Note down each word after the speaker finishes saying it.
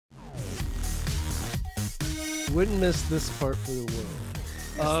Wouldn't miss this part for the world.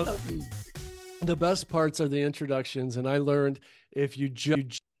 You're Uh, so the best parts are the introductions, and I learned if you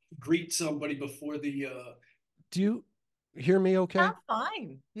greet somebody before the. Do you hear me? Okay. sound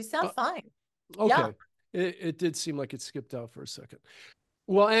fine. You sound Uh, fine. Yeah. okay. It did seem like it skipped out for a second.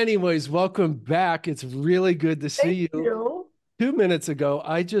 Well, anyways, welcome back. It's really good to Thank see you. you. 2 minutes ago,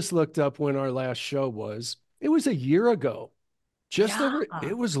 I just looked up when our last show was. It was a year ago. Just Yeah. over.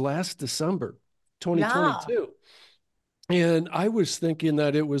 It was last December, Yeah. 2022. And I was thinking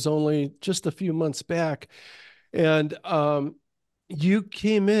that it was only just a few months back. And you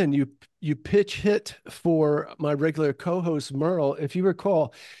came in, you pitch hit for my regular co-host Merle. If you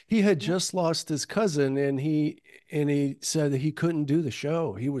recall, he had Yeah. just lost his cousin, and he said that he couldn't do the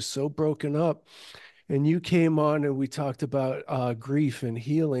show. He was so broken up. And you came on, and we talked about grief and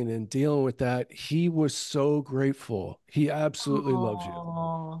healing and dealing with that. He was so grateful. He absolutely loves you.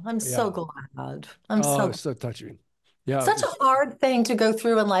 Oh, I'm so Yeah. glad. I'm Oh, so it's glad. so touching. Yeah, Such it's a hard thing to go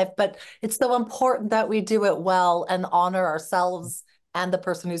through in life, but it's so important that we do it well and honor ourselves and the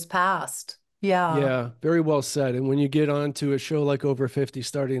person who's passed. Yeah. Yeah, very well said. And when you get onto a show like Over 50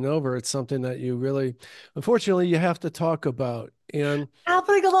 Starting Over, it's something that you really, unfortunately, you have to talk about. And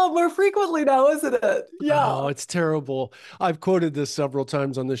Happening a lot more frequently now, isn't it? oh, Yeah. it's terrible. I've quoted this several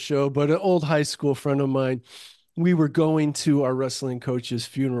times on the show, but an old high school friend of mine, we were going to our wrestling coach's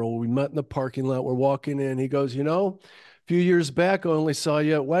funeral. We met in the parking lot. We're walking in. He goes, a few years back, I only saw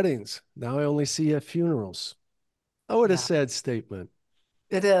you at weddings. Now I only see you at funerals. Oh, what a Yeah. sad statement.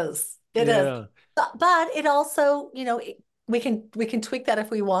 It is. It is. Yeah. But it also, we can tweak that if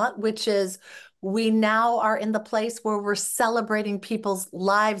we want, which is we now are in the place where we're celebrating people's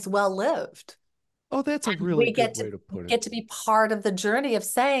lives well lived. Oh, that's a really We good way to put it. get to be part of the journey of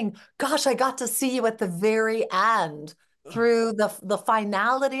saying, gosh, I got to see you at the very end through the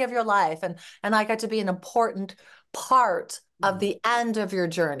finality of your life. And I got to be an important part of the end of your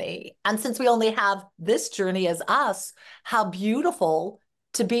journey. And since we only have this journey as us, how beautiful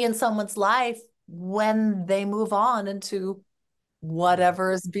to be in someone's life when they move on into Yeah.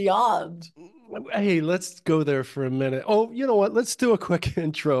 whatever is beyond. Hey, let's go there for a minute. Oh, you know what? Let's do a quick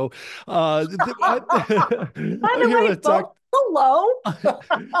intro. By I'm the here way, with folks, hello.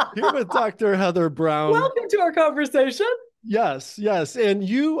 here with Dr. Heather Browne. Welcome to our conversation. Yes, yes. And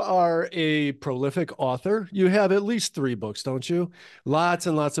you are a prolific author. You have at least 3 books, don't you? Lots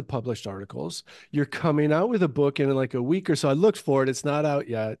and lots of published articles. You're coming out with a book in like a week or so. I looked for it. It's not out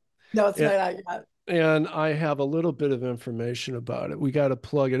yet. No, it's And, not out yet. and I have a little bit of information about it. We got to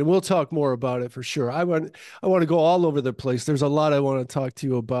plug it, and we'll talk more about it for sure. I want to go all over the place. There's a lot I want to talk to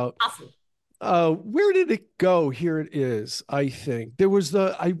you about. Awesome. Where did it go? Here it is. I think there was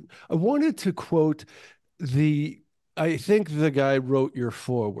I wanted to quote the I think the guy wrote your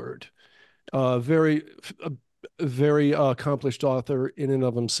foreword. Very very accomplished author in and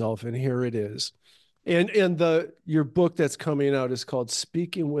of himself, and here it is. And the your book that's coming out is called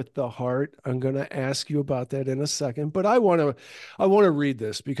Speaking with the Heart. I'm going to ask you about that in a second, but I want to read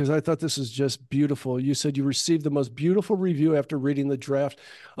this because I thought this is just beautiful. You said you received the most beautiful review after reading the draft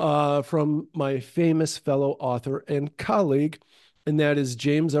from my famous fellow author and colleague, and that is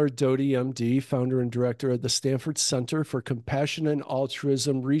James R. Doty, MD, founder and director of the Stanford Center for Compassion and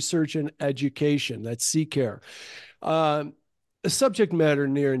Altruism Research and Education. That's CCARE. Um, a subject matter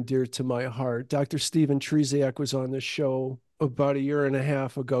near and dear to my heart. Dr. Stephen Treziak was on the show about a year and a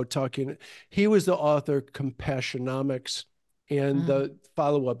half ago talking. He was the author Compassionomics and Mm. the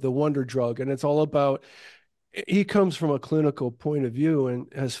follow-up, The Wonder Drug. And it's all about, he comes from a clinical point of view and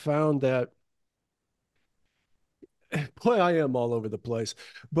has found that boy, I am all over the place.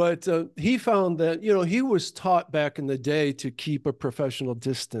 But he found that, he was taught back in the day to keep a professional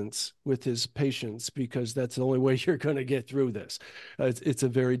distance with his patients because that's the only way you're going to get through this. It's a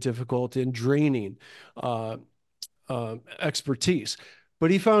very difficult and draining uh, expertise.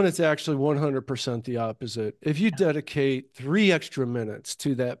 But he found it's actually 100% the opposite. If you dedicate 3 extra minutes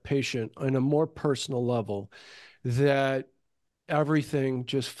to that patient on a more personal level, that everything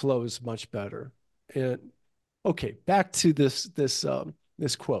just flows much better. And okay, back to this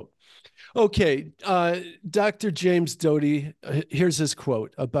quote. Okay, Dr. James Doty, here's his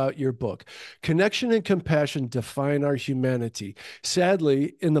quote about your book. Connection and compassion define our humanity.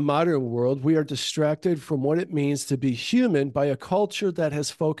 Sadly, in the modern world, we are distracted from what it means to be human by a culture that has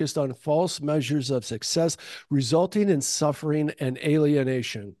focused on false measures of success, resulting in suffering and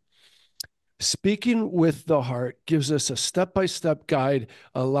alienation. Speaking with the heart gives us a step-by-step guide,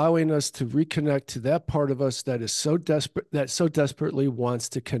 allowing us to reconnect to that part of us that is so desperate, that so desperately wants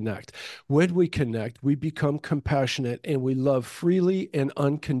to connect. When we connect, we become compassionate and we love freely and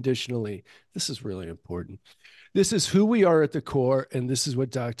unconditionally. This is really important. This is who we are at the core, and this is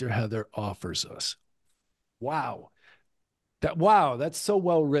what Dr. Heather offers us. Wow. Wow, that's so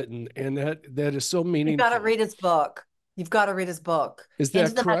well written, and that is so You've got to meaningful. read his book. You've got to read his book. Is Into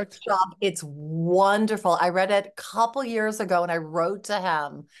that the Magic correct? Shop. It's wonderful. I read it a couple years ago and I wrote to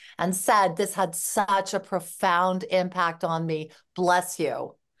him and said, this had such a profound impact on me. Bless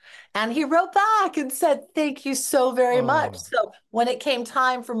you. And he wrote back and said, thank you so very much. Oh, So when it came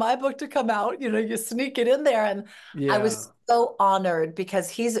time for my book to come out, you sneak it in there. And I yeah. was so honored because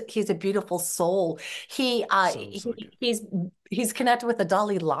he's a beautiful soul. Sounds like it. He's connected with the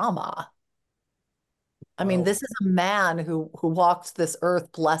Dalai Lama. I mean, Wow. this is a man who walked this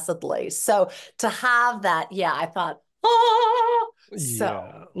earth blessedly. So to have that, yeah, I thought, so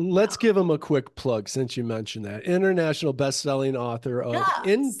Yeah. Let's give him a quick plug since you mentioned that. International best-selling author of yes,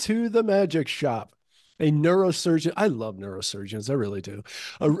 Into the Magic Shop, a neurosurgeon. I love neurosurgeons. I really do.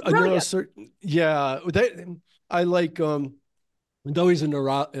 A brilliant. neurosurgeon. Yeah. I like, though he's a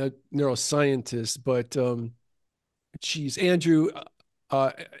neuroscientist, but geez, Andrew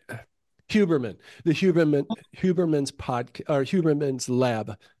uh, Huberman, the Huberman's Huberman's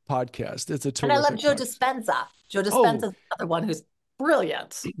Lab podcast. It's a And I love terrific Joe podcast. Dispenza. Joe Oh, Dispenza is another one who's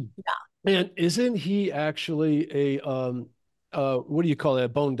brilliant. Yeah. and isn't he actually a what do you call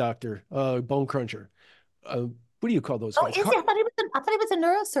that? Bone doctor, bone cruncher. What do you call those Oh, guys? is he? I thought he was a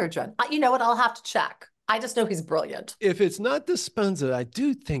neurosurgeon. You know what? I'll have to check. I just know he's brilliant. If it's not Dispenza, I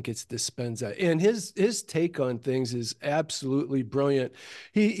do think it's Dispenza, and his take on things is absolutely brilliant.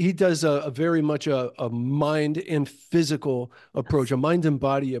 He does a very much a mind and physical approach, Yes. a mind and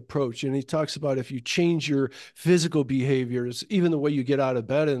body approach, and he talks about if you change your physical behaviors, even the way you get out of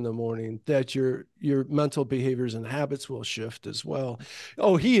bed in the morning, that your mental behaviors and habits will shift as well.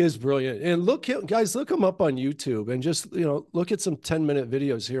 Oh, he is brilliant, and guys, look him up on YouTube, and just look at some 10-minute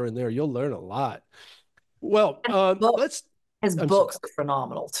videos here and there. You'll learn a lot. Well, And book, let's. his I'm sorry. books are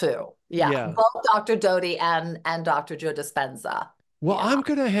phenomenal too. Yeah, Yeah. both Dr. Doty and Dr. Joe Dispenza. Well, Yeah, I'm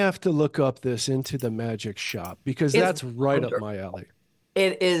gonna have to look up this Into the Magic Shop because it's that's right up wonderful. my alley.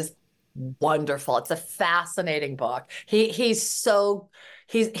 It is wonderful. It's a fascinating book. He's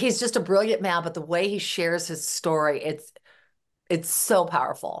just a brilliant man, but the way he shares his story, it's so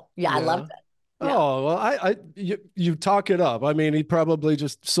powerful. Yeah, I loved Yeah. it. Yeah, Oh well, you talk it up. I mean, he probably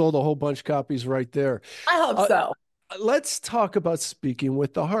just sold a whole bunch of copies right there. I hope Uh, so. let's talk about speaking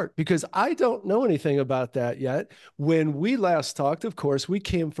with the heart because I don't know anything about that yet. When we last talked, of course, we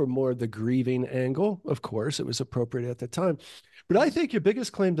came from more of the grieving angle. Of course, it was appropriate at the time. But I think your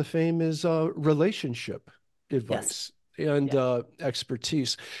biggest claim to fame is relationship Yes. advice and Yeah.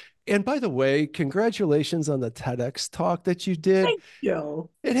 expertise. And by the way, congratulations on the TEDx talk that you did. Thank you.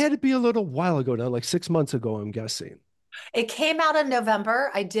 It had to be a little while ago now, like 6 months ago, I'm guessing. It came out in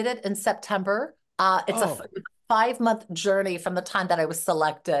November. I did it in September. It's a Oh, 5-month journey from the time that I was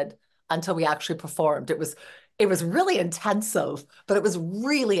selected until we actually performed. It was really intensive, but it was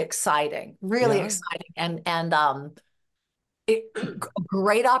really exciting, really yeah, exciting, and a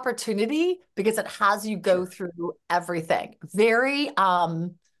great opportunity because it has you go sure. through everything. Very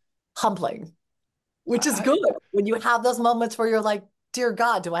humbling, which is I, good when you have those moments where you're like, dear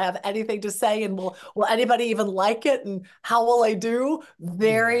God, do I have anything to say? And will anybody even like it? And how will I do?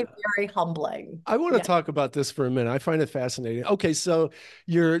 Very, yeah. very humbling. I want to Yeah. talk about this for a minute. I find it fascinating. Okay, so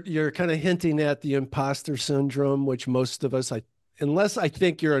you're kind of hinting at the imposter syndrome, which most of us, unless I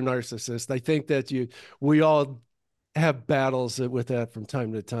think you're a narcissist, I think that we all have battles with that from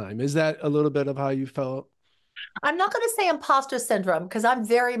time to time. Is that a little bit of how you felt? I'm not going to say imposter syndrome because I'm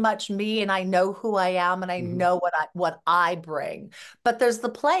very much me and I know who I am and I Hmm. know what I bring. But there's the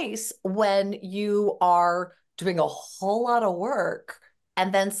place when you are doing a whole lot of work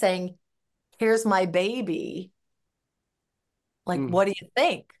and then saying, here's my baby. Like, Mm, what do you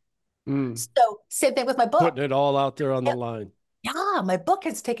think? mm. So, same thing with my book. Putting it all out there on the Yeah, line. yeah, my book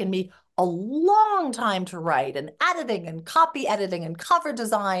has taken me a long time to write and editing and copy editing and cover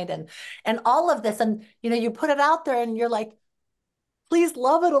design and all of this. And you put it out there and you're like, please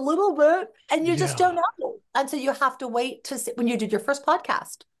love it a little bit. And you just don't Yeah, know. And so you have to wait to see when you did your first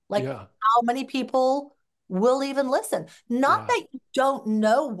podcast, like yeah, how many people will even listen? Not yeah. that you don't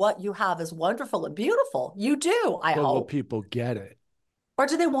know what you have is wonderful and beautiful. You do, I But will hope. people get it? Or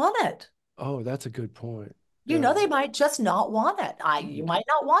do they want it? Oh, that's a good point. you know, Yeah. they might just not want it. You might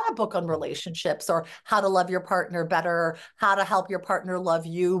not want a book on relationships or how to love your partner better, how to help your partner love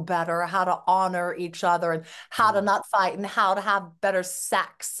you better, how to honor each other and how to Mm. not fight and how to have better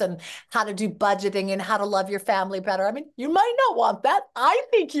sex and how to do budgeting and how to love your family better. I mean, you might not want that. I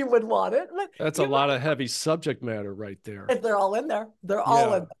think you would want it, but That's a you lot of heavy subject matter right there. might. They're all in there. They're all in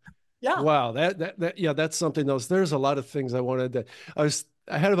Yeah. there. Yeah. Wow. Yeah, that's something else. There's a lot of things I wanted to,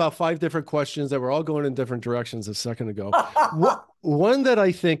 I had about five different questions that were all going in different directions a second ago. One that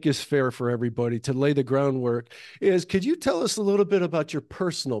I think is fair for everybody to lay the groundwork is, could you tell us a little bit about your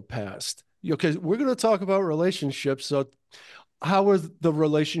personal past? Because we're going to talk about relationships. So how are the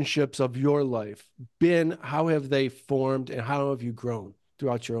relationships of your life been? How have they formed and how have you grown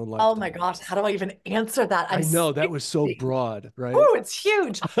throughout your own Oh my lifetime? gosh, how do I even answer that? I I'm know that was so 60. broad, right? Oh, it's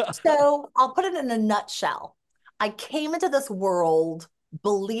huge. So I'll put it in a nutshell. I came into this world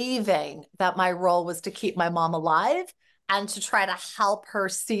believing that my role was to keep my mom alive and to try to help her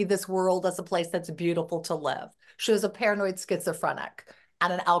see this world as a place that's beautiful to live. She was a paranoid schizophrenic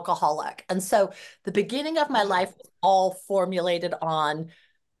and an alcoholic. And so the beginning of my life was all formulated on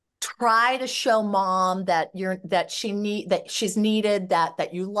try to show mom that she's needed,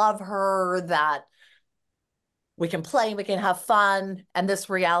 that you love her, that we can play, we can have fun, and this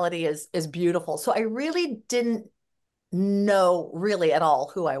reality is beautiful. So I really didn't know really at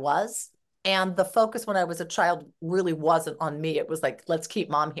all who I was. And the focus when I was a child really wasn't on me. It was like, let's keep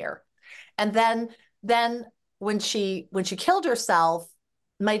mom here. And then when she killed herself,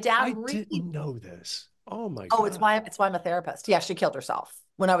 my dad I really, didn't know this. Oh my oh, God. it's why I'm a therapist. Yeah, she killed herself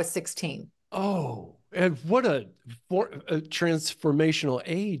when I was 16. Oh, and what a transformational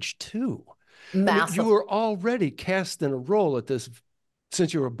age too. I mean, you Massive. were already cast in a role at this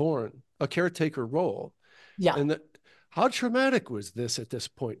since you were born, a caretaker role. Yeah. And how traumatic was this at this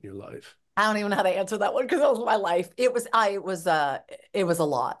point in your life? I don't even know how to answer that one because that was my life. It was a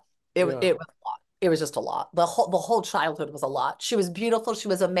lot. Yeah. It was a lot. It was just a lot. The whole childhood was a lot. She was beautiful, she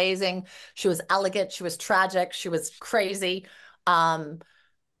was amazing, she was elegant, she was tragic, she was crazy. Um,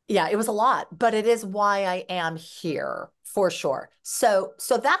 yeah, it was a lot, but it is why I am here for sure. So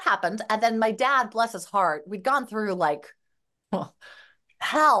that happened. And then my dad, bless his heart, we'd gone through like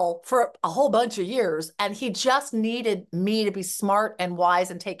hell for a whole bunch of years. And he just needed me to be smart and wise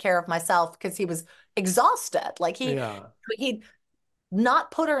and take care of myself because he was exhausted. Like Yeah. he'd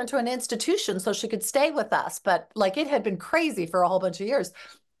not put her into an institution so she could stay with us, but like it had been crazy for a whole bunch of years.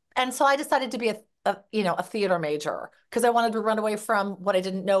 And so I decided to be a theater major because I wanted to run away from what I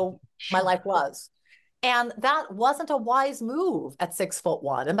didn't know my life Sure. was. And that wasn't a wise move at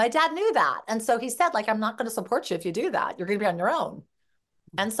 6'1". And my dad knew that. And so he said, like, I'm not going to support you if you do that. You're going to be on your own.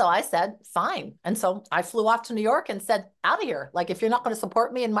 And so I said, fine. And so I flew off to New York and said, out of here. Like, if you're not going to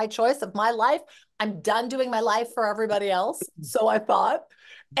support me in my choice of my life, I'm done doing my life for everybody else. So I thought.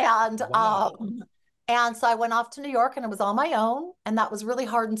 And Wow. and so I went off to New York and it was on my own. And that was really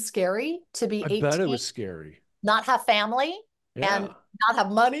hard and scary to be I bet it 18, was scary. not have family and Yeah. not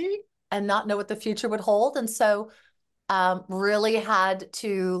have money and not know what the future would hold. And so really had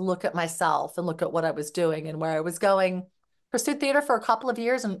to look at myself and look at what I was doing and where I was going. Pursued theater for a couple of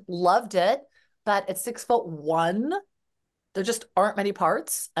years and loved it. But at 6'1", there just aren't many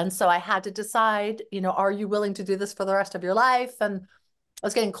parts. And so I had to decide, are you willing to do this for the rest of your life? And I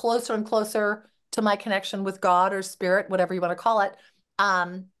was getting closer and closer to my connection with God or spirit, whatever you want to call it.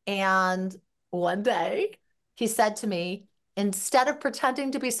 And one day he said to me, instead of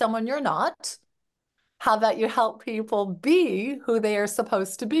pretending to be someone you're not, how about you help people be who they are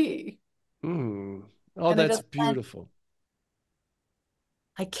supposed to be? Mm. Oh, And I that's just went, beautiful.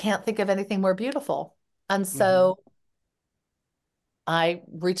 I can't think of anything more beautiful. And Hmm. so I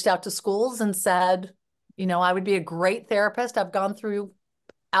reached out to schools and said, I would be a great therapist. I've gone through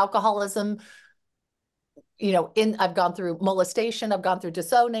alcoholism, I've gone through molestation, I've gone through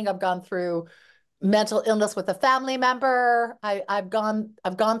disowning, I've gone through mental illness with a family member. I've gone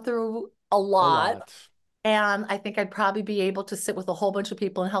through a A lot. lot. And I think I'd probably be able to sit with a whole bunch of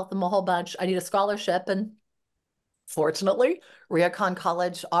people and help them a whole bunch. I need a scholarship. And fortunately, Riacon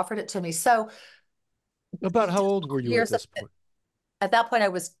College offered it to me. So About how old were you at years of this point? at that point I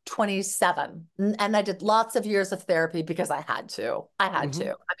was 27 and I did lots of years of therapy because I had to. I had to. Hmm.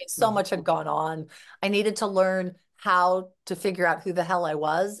 I mean, so Hmm. much had gone on. I needed to learn how to figure out who the hell I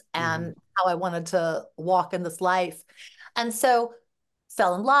was Hmm. and how I wanted to walk in this life. And so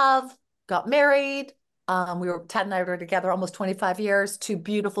fell in love, got married. Ted and I were together almost 25 years, two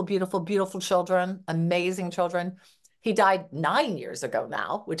beautiful, beautiful, beautiful children, amazing children. He died 9 years ago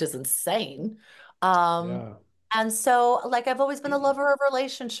now, which is insane. Um, Yeah. and so, like, I've always been a lover of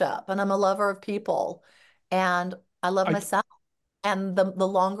relationship and I'm a lover of people. and I love I myself. And the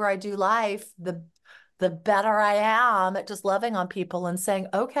longer I do life, the better I am at just loving on people and saying,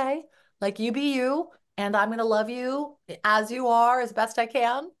 okay, like you be you, and I'm gonna love you as you are as best I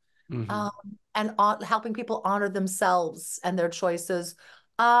can. mhm. Um, and helping people honor themselves and their choices.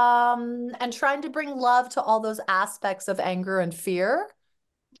 And trying to bring love to all those aspects of anger and fear,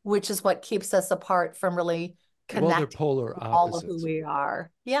 which is what keeps us apart from really Well, they're connecting polar to all of who opposites. we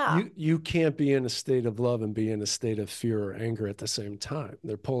are. Yeah. You can't be in a state of love and be in a state of fear or anger at the same time.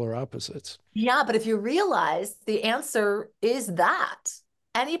 They're polar opposites. Yeah, but if you realize the answer is that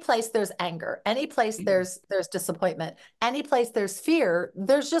any place there's anger, any place there's disappointment, any place there's fear,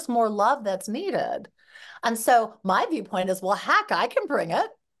 there's just more love that's needed. And so my viewpoint is, well, heck, I can bring it.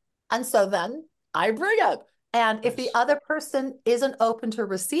 And so then I bring it. And if the Nice. other person isn't open to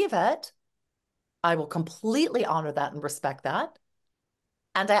receive it, I will completely honor that and respect that.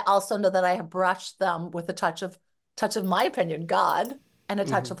 And I also know that I have brushed them with a touch of my opinion, God, and a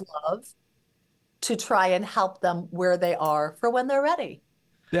touch Mhm. of love to try and help them where they are for when they're ready.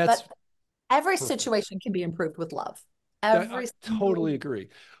 That's But every perfect. situation can be improved with love. I Every single totally agree.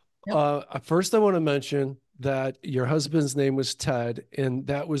 Yep. First, I want to mention that your husband's name was Ted, and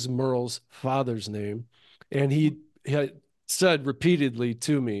that was Merle's father's name. And he had said repeatedly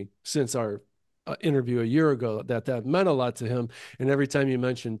to me since our interview a year ago that that meant a lot to him. And every time you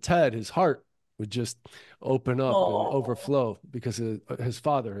mentioned Ted, his heart would just open up and Oh, overflow because of his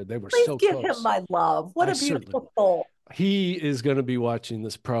father. They were please so give him close. my love. What I a certainly, beautiful soul. he is going to be watching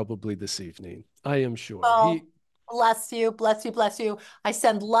this probably this evening. I am sure. Oh, bless you, bless you, bless you. I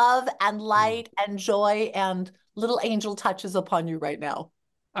send love and Mm. light and joy and little angel touches upon you right now.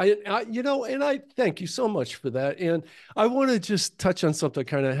 And I thank you so much for that. And I want to just touch on something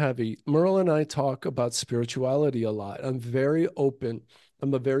kind of heavy. Merle and I talk about spirituality a lot. I'm very open.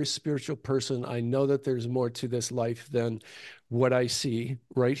 I'm a very spiritual person. I know that there's more to this life than what I see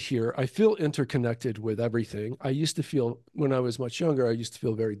right here. I feel interconnected with everything. I used to feel, when I was much younger, I used to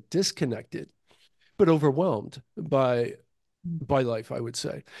feel very disconnected, but overwhelmed by life, I would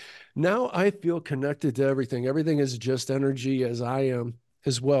say. Now I feel connected to everything. Everything is just energy as I am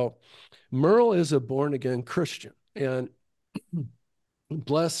as well. Merle is a born again Christian, and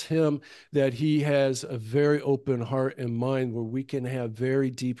bless him that he has a very open heart and mind where we can have very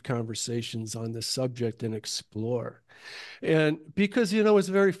deep conversations on this subject and explore. And because, it's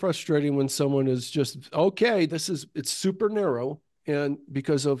very frustrating when someone is just, okay, it's super narrow. And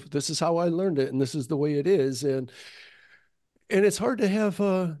because of this is how I learned it, and this is the way it is. And it's hard to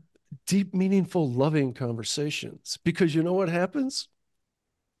have deep, meaningful, loving conversations because you know what happens?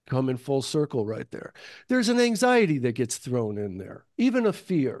 Come in full circle right there. There's an anxiety that gets thrown in there, even a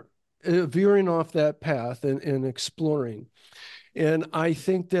fear, veering off that path and exploring. And I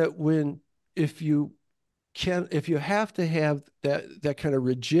think that if you if you have to have that kind of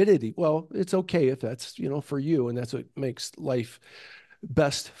rigidity, well, it's okay if that's, for you and that's what makes life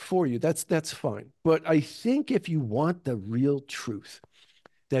best for you. That's fine. But I think if you want the real truth,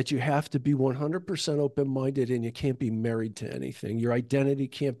 that you have to be 100% open minded and you can't be married to anything. Your identity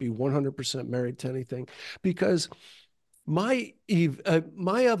can't be 100% married to anything because my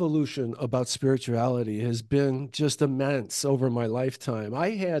evolution about spirituality has been just immense over my lifetime.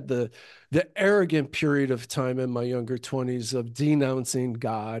 I had the arrogant period of time in my younger 20s of denouncing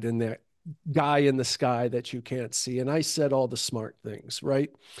God and that guy in the sky that you can't see. And I said all the smart things, right?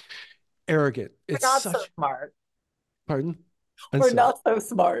 Arrogant. We're It's not so such, smart. pardon? And We're so not so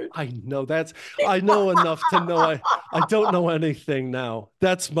smart. I know enough to know I don't know anything now.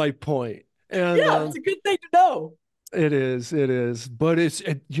 That's my point. And Yeah, it's a good thing to know. it is. But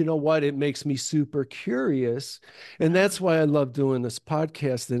you know what? It makes me super curious. And Yeah. that's why I love doing this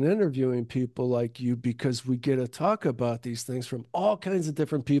podcast and interviewing people like you because we get to talk about these things from all kinds of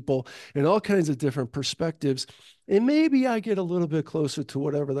different people and all kinds of different perspectives. And maybe I get a little bit closer to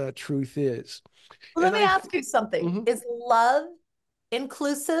whatever that truth is. Well, let And me ask you something. Mhm. Is love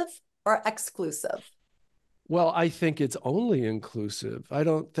inclusive or exclusive? Well, I think it's only inclusive. I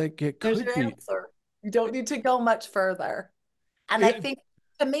don't think it There's could your be. answer. You don't need to go much further. And I It, think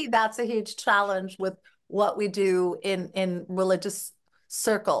to me, that's a huge challenge with what we do in religious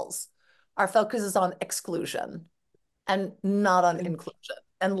circles. Our focus is on exclusion and not on and inclusion.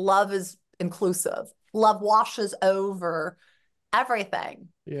 And love is inclusive. Love washes over everything.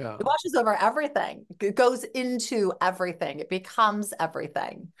 yeah. It washes over everything. It goes into everything. It becomes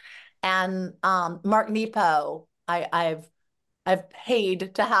everything. And Mark Nepo, I've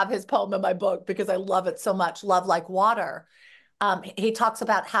paid to have his poem in my book because I love it so much. Love like water. He talks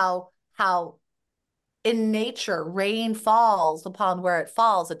about how in nature, rain falls upon where it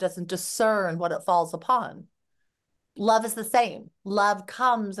falls. It doesn't discern what it falls upon. Love is the same. Love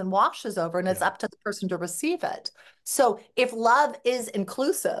comes and washes over, and it's Yeah. up to the person to receive it. So if love is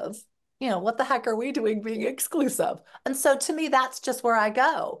inclusive, what the heck are we doing being exclusive? And so to me, that's just where I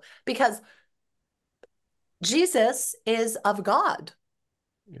go, because Jesus is of God.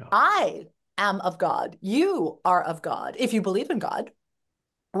 Yeah. I am of God. You are of God. If you believe in God,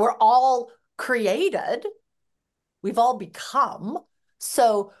 we're all created. We've all become.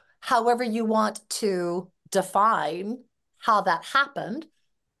 So however you want to define how that happened,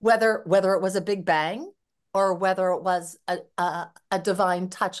 whether it was a big bang or whether it was a divine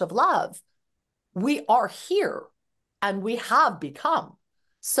touch of love, we are here and we have become.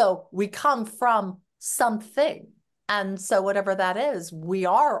 So we come from something. And so whatever that is, we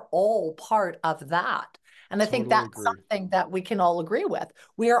are all part of that. And I think Totally that's agree. something that we can all agree with.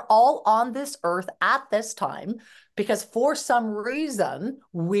 We are all on this earth at this time because for some reason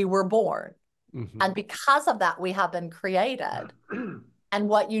we were born. Hmm. And because of that, we have been created. And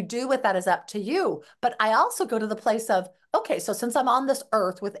what you do with that is up to you. But I also go to the place of, okay, so since I'm on this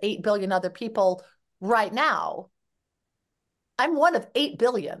earth with 8 billion other people right now, I'm one of 8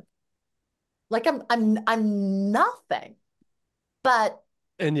 billion. Like I'm nothing. But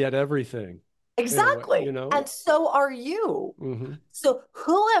And yet everything in a way, exactly. And so are you. Hmm. So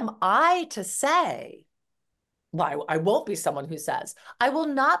who am I to say? Well, I won't be someone who says, I will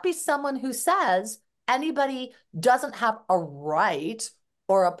not be someone who says anybody doesn't have a right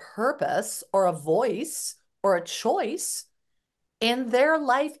or a purpose or a voice or a choice in their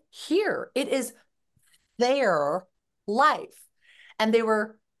life here. It is their life. And they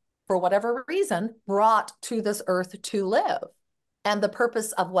were, for whatever reason, brought to this earth to live. And the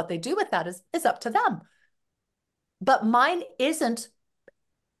purpose of what they do with that is up to them. But mine isn't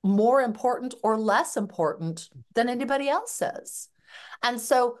more important or less important than anybody else's. And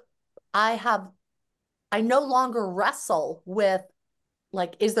so I have, I no longer wrestle with,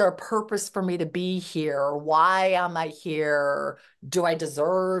 like, is there a purpose for me to be here? Why am I here? Do I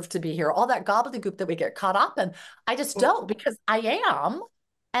deserve to be here? All that gobbledygook that we get caught up in. I just don't, Oh, because I am.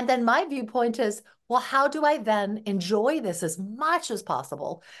 And then my viewpoint is, well, how do I then enjoy this as much as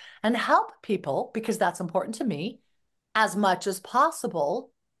possible and help people, because that's important to me, as much as possible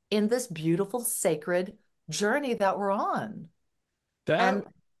in this beautiful, sacred journey that we're on. that And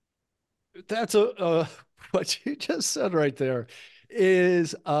that's a what you just said right there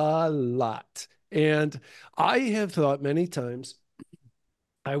is a lot. And I have thought many times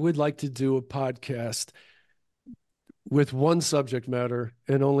I would like to do a podcast with one subject matter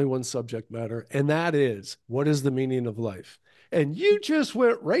and only one subject matter, and that is what is the meaning of life? And you just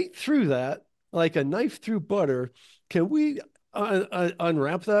went right through that like a knife through butter. Can we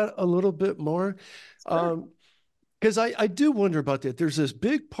unwrap that a little bit more? sure. Um, because I do wonder about that. There's this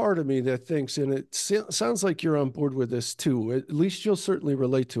big part of me that thinks, and it sounds like you're on board with this too. At least you'll certainly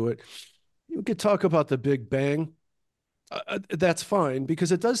relate to it. You could talk about the Big Bang. That's fine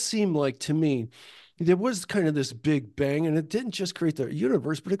because it does seem like to me there was kind of this big bang, and it didn't just create the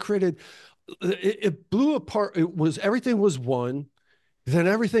universe, but it created it blew apart. It was everything was one, then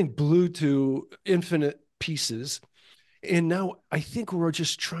everything blew to infinite pieces, and now I think we're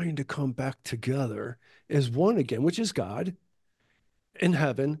just trying to come back together as one again, which is God in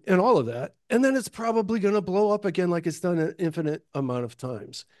heaven and all of that. And then it's probably going to blow up again like it's done an infinite amount of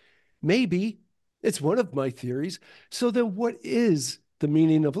times. Maybe it's one of my theories. So then what is the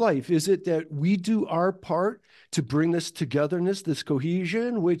meaning of life? Is it that we do our part to bring this togetherness, this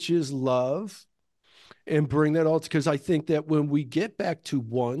cohesion, which is love, and bring that all, because I think that when we get back to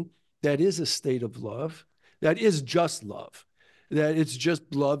one, that is a state of love, that is just love, that it's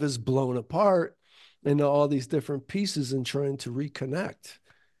just love is blown apart into all these different pieces and trying to reconnect.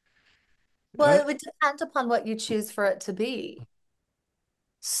 Well, it would depend upon what you choose for it to be.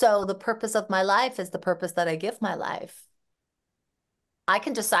 So the purpose of my life is the purpose that I give my life. I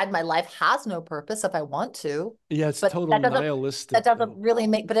can decide my life has no purpose if I want to, Yeah, it's but total that nihilistic doesn't though. really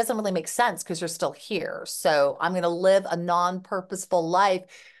make, but it doesn't really make sense because you're still here. So I'm going to live a non-purposeful life.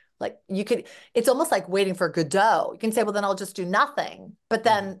 Like you could, it's almost like waiting for Godot. You can say, well, then I'll just do nothing. But Mhm.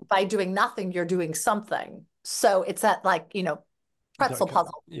 then by doing nothing, you're doing something. So it's that, like, pretzel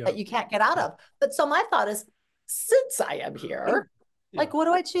puzzle Yeah. that you can't get out of. But so my thought is, since I am here, Yeah. like, what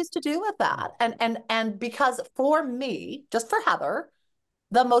do I choose to do with that? And because for me, just for Heather,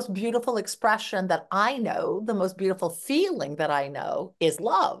 the most beautiful expression that I know, the most beautiful feeling that I know is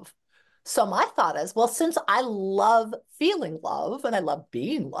love. So my thought is, well, since I love feeling love and I love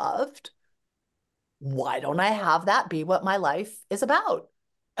being loved, why don't I have that be what my life is about?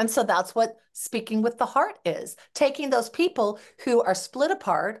 And so that's what speaking with the heart is, taking those people who are split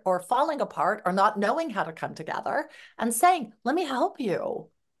apart or falling apart or not knowing how to come together and saying, let me help you.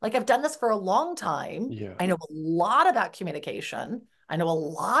 Like I've done this for a long time. Yeah. I know a lot about communication. I know a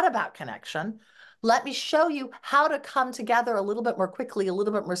lot about connection. Let me show you how to come together a little bit more quickly, a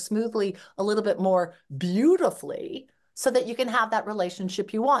little bit more smoothly, a little bit more beautifully so that you can have that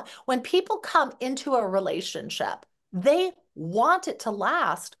relationship you want. When people come into a relationship, they want it to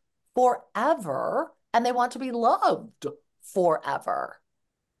last forever and they want to be loved forever.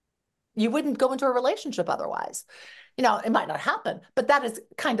 You wouldn't go into a relationship otherwise. You know, it might not happen, but that is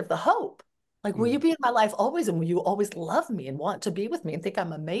kind of the hope. Like, will you Mm. be in my life always? And will you always love me and want to be with me and think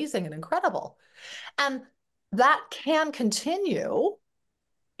I'm amazing and incredible? And that can continue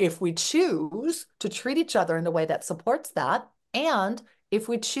if we choose to treat each other in a way that supports that. And if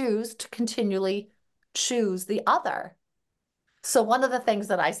we choose to continually choose the other. So one of the things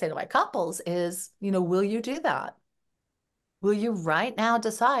that I say to my couples is, you know, will you do that? Will you right now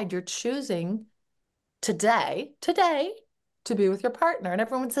decide you're choosing today to be with your partner? And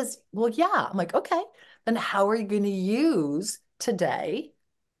everyone says, well, yeah. I'm like, okay, then how are you going to use today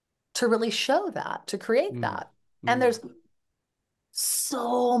to really show that, to create Mm. that? And Mm. there's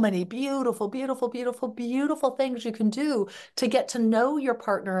so many beautiful, beautiful, beautiful, beautiful things you can do to get to know your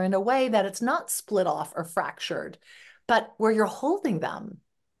partner in a way that it's not split off or fractured, but where you're holding them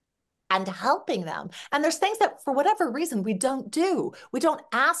and helping them. And there's things that, for whatever reason, we don't do. We don't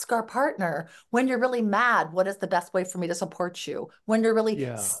ask our partner, when you're really mad, what is the best way for me to support you? When you're really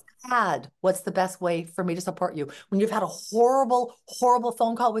Yeah. sad, what's the best way for me to support you? When you've had a horrible, horrible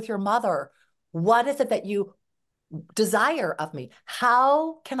phone call with your mother, what is it that you desire of me?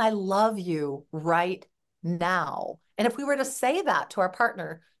 How can I love you right now? And if we were to say that to our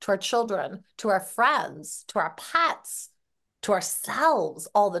partner, to our children, to our friends, to our pets, to ourselves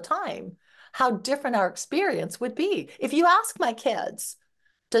all the time, how different our experience would be. If you ask my kids,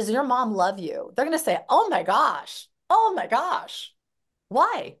 does your mom love you? They're going to say, oh my gosh, oh my gosh.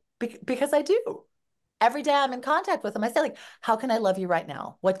 Why? Because I do. Every day I'm in contact with them, I say, like, how can I love you right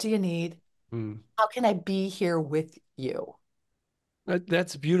now? What do you need? Mm. How can I be here with you?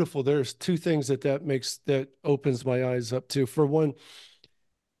 That's beautiful. There's two things that opens my eyes up to. For one,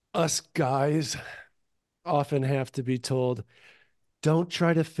 us guys often have to be told, don't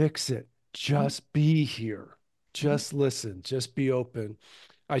try to fix it. Mhm. Just be here. Mhm. Just listen. Just be open.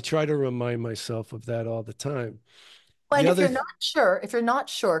 I try to remind myself of that all the time. Well, The and if other, you're not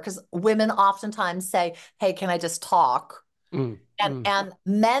sure, because women oftentimes say, "Hey, can I just talk?" mm, And mm, and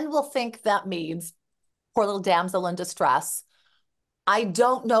men will think that means poor little damsel in distress. I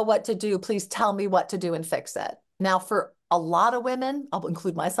don't know what to do. Please tell me what to do and fix it. Now, for a lot of women, I'll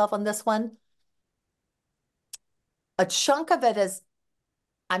include myself on this one. A chunk of it is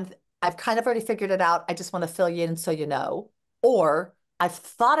I'm I've kind of already figured it out. I just want to fill you in so you know. Or I've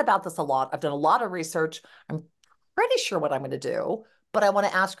thought about this a lot. I've done a lot of research. I'm pretty sure what I'm going to do, but I want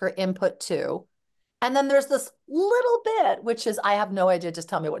to ask her input too. And then there's this little bit, which is I have no idea. Just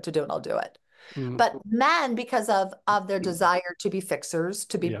tell me what to do and I'll do it. mm. But men, because of their desire to be fixers,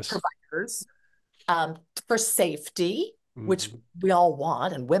 to be Yes. providers, um, for safety, which Mhm. we all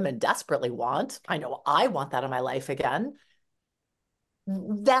want and women desperately want. I know I want that in my life again.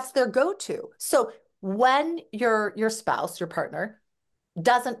 That's their go-to. So when your spouse, your partner,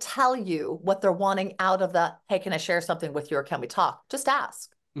 doesn't tell you what they're wanting out of the, hey, can I share something with you or can we talk? Just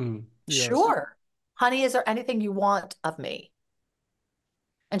ask. Yes. Sure. Honey, is there anything you want of me?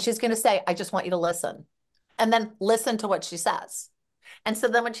 And she's going to say, I just want you to listen. And then listen to what she says. And so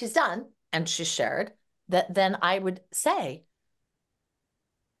then when she's done and she's shared, that then I would say,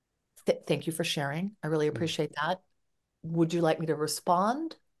 thank you for sharing. I really Mm, appreciate that. Would you like me to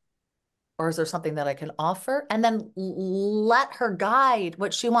respond? Or is there something that I can offer? And then let her guide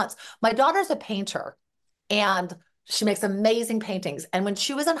what she wants. My daughter's a painter and she makes amazing paintings. And when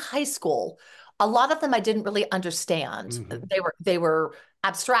she was in high school, a lot of them I didn't really understand. mhm, They were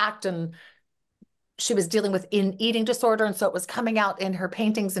abstract and she was dealing with an eating disorder. And so it was coming out in her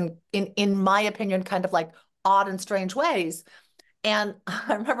paintings and in my opinion, kind of like odd and strange ways. And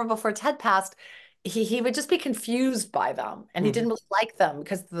I remember before Ted passed, he would just be confused by them and he mhm. didn't really like them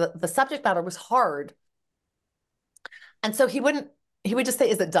because the subject matter was hard. And so he would just say,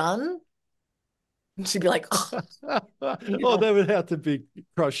 is it done? And she'd be like, oh, you Oh, know, that would have to be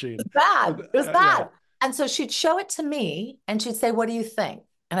crushing. it's bad. It was Yeah. bad. And so she'd show it to me and she'd say, what do you think?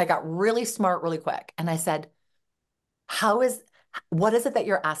 And I got really smart really quick. And I said, how is, what is it that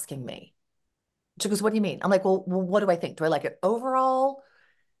you're asking me? She goes, what do you mean? I'm like, well, what do I think? Do I like it overall?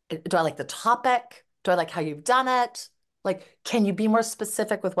 Do I like the topic? Do I like how you've done it? Like, can you be more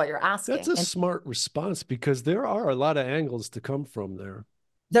specific with what you're That's asking? a And smart response because there are a lot of angles to come from there.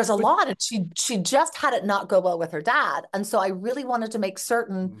 there's a But lot, and she just had it not go well with her dad. And so I really wanted to make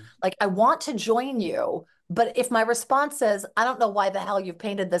certain, mm, like, I want to join you, but if my response is, I don't know why the hell you've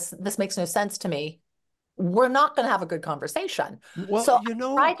painted this, this makes no sense to me, we're not going to have a good conversation. well, So I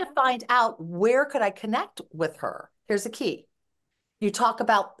tried to find out where could I connect with her. Here's the key. You talk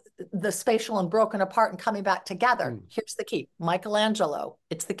about the spatial and broken apart and coming back together. mm, Here's the key. Michelangelo,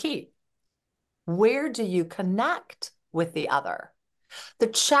 it's the key. Where do you connect with the other? The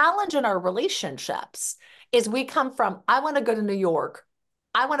challenge in our relationships is we come from, I want to go to New York.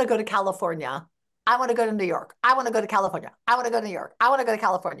 I want to go to California. I want to go to New York. I want to go to California. I want to go to New York. I want to go to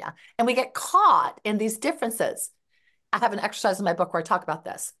California. And we get caught in these differences. I have an exercise in my book where I talk about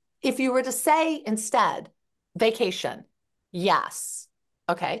this. If you were to say instead, vacation, yes.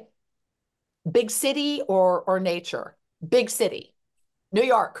 Okay. Big city or nature? Big city. New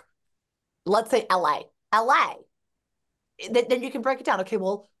York. Let's say LA. LA. Then you can break it down. Okay,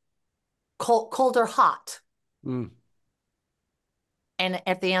 well, cold or hot? mm, And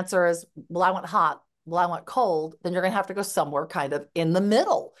if the answer is, well, I want hot, well, I want cold, then you're going to have to go somewhere kind of in the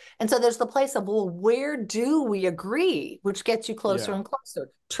middle. And so there's the place of, well, where do we agree, which gets you closer yeah, and closer.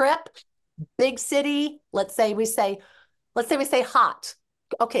 Trip, big city, let's say we say hot.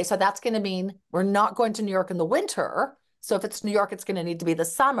 Okay, so that's going to mean we're not going to New York in the winter. So if it's New York, it's going to need to be the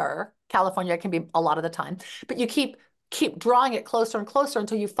summer. California can be a lot of the time, but you keep drawing it closer and closer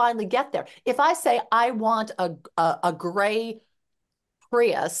until you finally get there. If I say I want a gray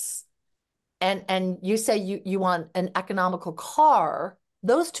Prius and you say you want an economical car,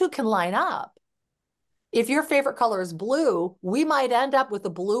 those two can line up. If your favorite color is blue, we might end up with a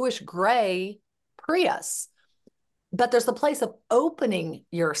bluish gray Prius. But there's the place of opening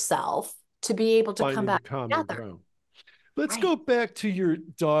yourself to be able to come finding the back common together. ground. Let's Right. go back to your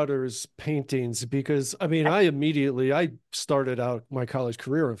daughter's paintings because I mean, I started out my college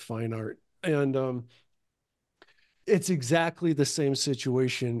career in fine art, and it's exactly the same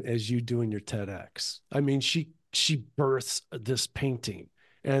situation as you do in your TEDx. I mean, she births this painting,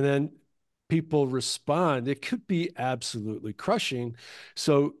 and then people respond. It could be absolutely crushing.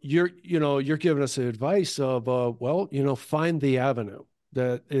 So you're giving us advice of well, find the avenue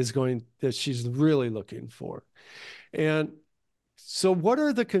that she's really looking for. And so, what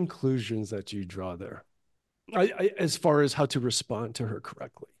are the conclusions that you draw there, as far as how to respond to her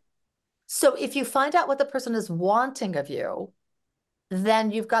correctly? So if you find out what the person is wanting of you,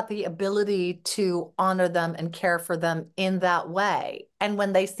 then you've got the ability to honor them and care for them in that way. And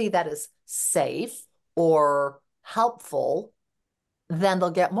when they see that as safe or helpful, then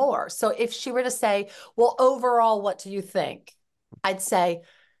they'll get more. So if she were to say, well, overall, what do you think? I'd say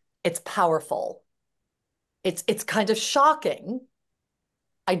it's powerful. It's kind of shocking.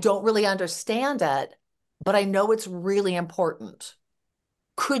 I don't really understand it, but I know it's really important.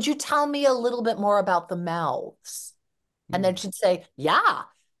 Could you tell me a little bit more about the mouths? And then Mm, she'd say, yeah.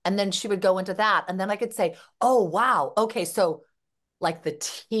 And then she would go into that. And then I could say, oh, wow. Okay. So, like the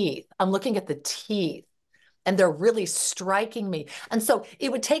teeth, I'm looking at the teeth and they're really striking me. And so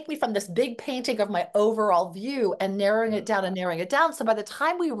it would take me from this big painting of my overall view and narrowing yeah. it down and narrowing it down. So by the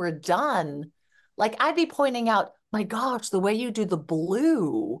time we were done, like I'd be pointing out, my gosh, the way you do the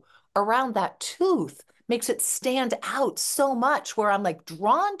blue around that tooth makes it stand out so much where I'm like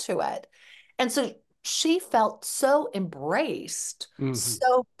drawn to it. And so she felt so embraced, Hmm.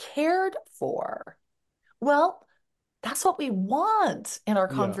 so cared for. Well, that's what we want in our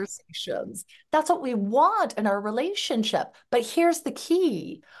Yeah. conversations. That's what we want in our relationship. But here's the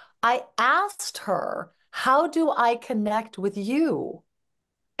key. I asked her, how do I connect with you?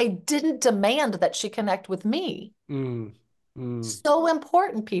 I didn't demand that she connect with me. Mm, mm, So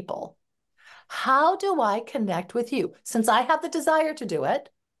important, people. How do I connect with you? Since I have the desire to do it,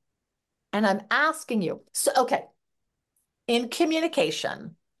 and I'm asking you. So, okay, in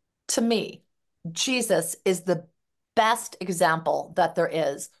communication, to me, Jesus is the best example that there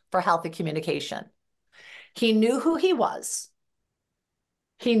is for healthy communication. He knew who he was,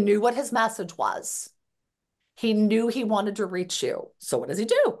 he knew what his message was, he knew he wanted to reach you. So, what does he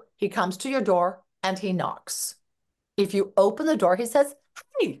do? He comes to your door and he knocks. If you open the door, he says,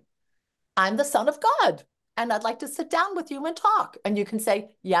 hey, I'm the Son of God, and I'd like to sit down with you and talk. And you can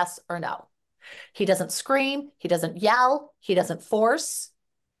say yes or no. He doesn't scream, he doesn't yell, he doesn't force.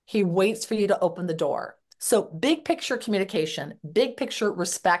 He waits for you to open the door. So, big picture communication, big picture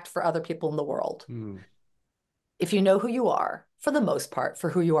respect for other people in the world. mm, If you know who you are, for the most part, for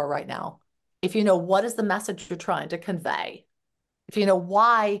who you are right now, if you know what is the message you're trying to convey, if you know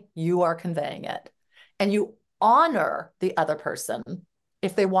why you are conveying it, and you honor the other person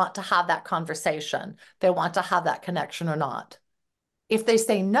if they want to have that conversation, they want to have that connection or not. If they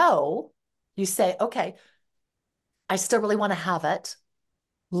say no, you say, okay, I still really want to have it.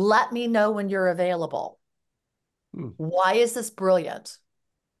 Let me know when you're available. Mm. Why is this brilliant?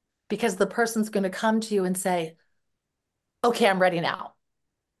 Because the person's going to come to you and say, okay, I'm ready now.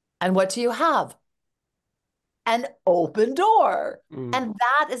 And what do you have? An open door. Mm. And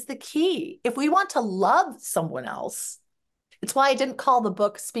that is the key. If we want to love someone else, it's why I didn't call the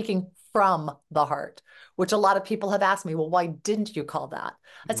book Speaking from the Heart, which a lot of people have asked me, well, why didn't you call that?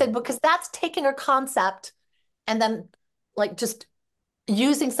 I Mm. said, because that's taking a concept and then like just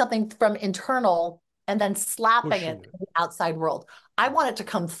using something from internal and then slapping Pushing it it. in the outside world. I want it to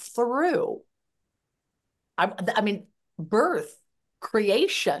come through. I mean, birth,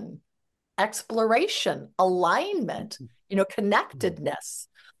 creation, exploration, alignment, Mm. connectedness.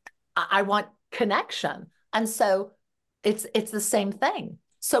 I want connection. And so it's the same thing.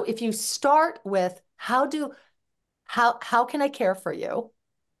 So if you start with how can I care for you?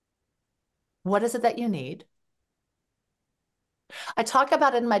 What is it that you need? I talk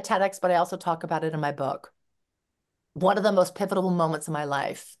about it in my TEDx, but I also talk about it in my book. One of the most pivotal moments in my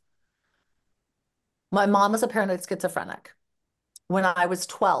life. My mom was a paranoid schizophrenic. When I was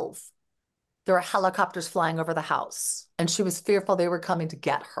 12, there were helicopters flying over the house, and she was fearful they were coming to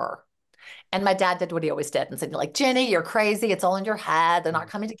get her. And my dad did what he always did and said, like, Jenny, you're crazy. It's all in your head. They're not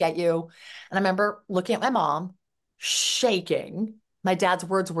Mm. coming to get you. And I remember looking at my mom, shaking. My dad's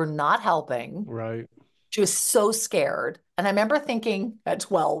words were not helping. Right. She was so scared. And I remember thinking at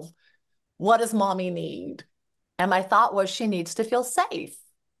 12, what does mommy need? And my thought was she needs to feel safe.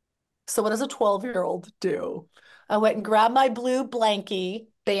 So what does a 12-year-old do? I went and grabbed my blue blankie,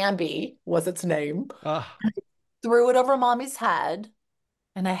 Bambi was its name, Ah. threw it over mommy's head,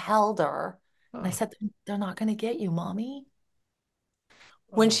 and I held her. And I Ah. said, they're not going to get you, mommy.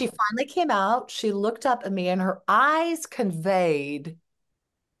 When she Oh. finally came out, she looked up at me and her eyes conveyed,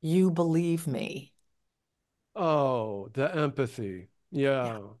 you believe me. Oh, the empathy. Yeah.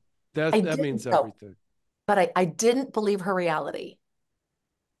 Yeah. I That didn't means know, everything. but I didn't believe her reality.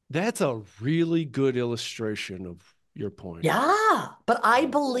 That's a really good illustration of your point. Yeah. But I Yeah.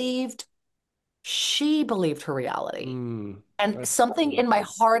 believed she believed her reality. Mm, And that's something in my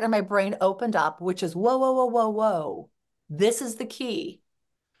beautiful. heart and my brain opened up, which is whoa, whoa, whoa, whoa, whoa. This is the key.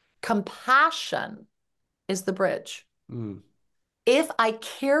 Compassion is the bridge. Mm. If I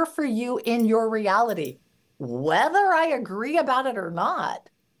care for you in your reality, whether I agree about it or not,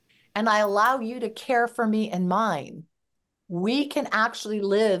 and I allow you to care for me in mine, we can actually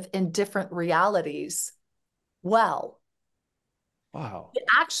live in different realities well. Wow. We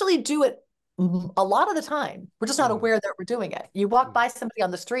actually do it a lot of the time. We're just not Yeah. aware that we're doing it. You walk Mm. by somebody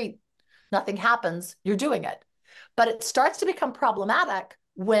on the street, nothing happens, you're doing it. But it starts to become problematic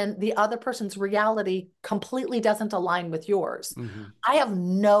when the other person's reality completely doesn't align with yours. Hmm. I have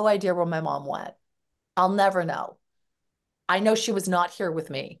no idea where my mom went. I'll never know. I know she was not here with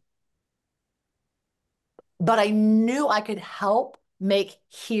me, but I knew I could help make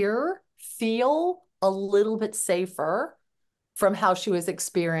here feel a little bit safer from how she was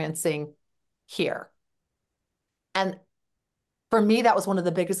experiencing here. And for me, that was one of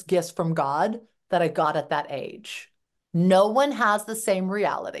the biggest gifts from God that I got at that age. No one has the same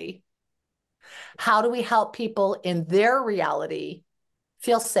reality. How do we help people in their reality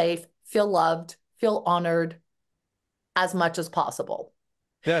feel safe, feel loved, feel honored as much as possible?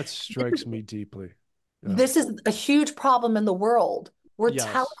 That strikes me deeply. Yeah. This is a huge problem in the world. We're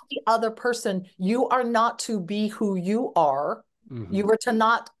telling Yes. the other person, you are not to be who you are. Hmm. You are to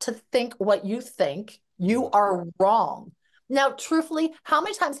not to think what you think. You Yeah. are wrong. Now, truthfully, how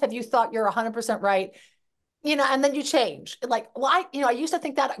many times have you thought you're 100% right? And then you change. Like, well, I used to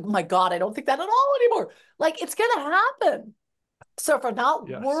think that. Oh my God, I don't think that at all anymore. Like, it's going to happen. So if we're not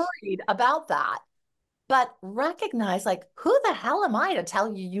Yes. worried about that, but recognize, like, who the hell am I to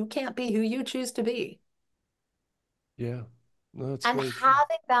tell you you can't be who you choose to be? Yeah. No, that's And very true.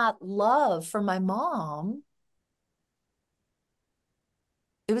 having that love for my mom,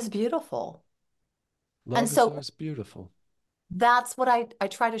 it was beautiful. And Love is so always beautiful. that's what I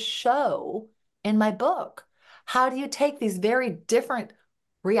try to show in my book. How do you take these very different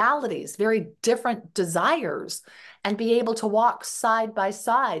realities, very different desires, and be able to walk side by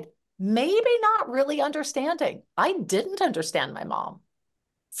side? Maybe not really understanding. I didn't understand my mom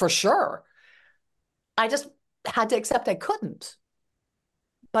for sure. I just had to accept I couldn't,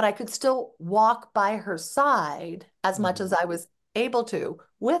 but I could still walk by her side as much Hmm. as I was able to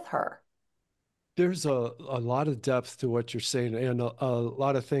with her. There's a lot of depth to what you're saying and a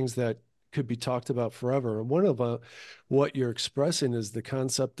lot of things that could be talked about forever. And one of what you're expressing is the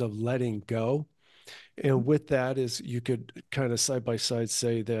concept of letting go. And with that is you could kind of side by side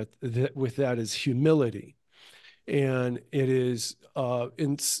say that with that is humility. And it is,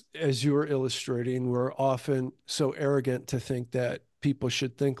 as you were illustrating, we're often so arrogant to think that people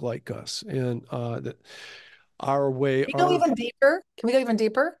should think like us, and that our way, We go our even deeper. Can we go even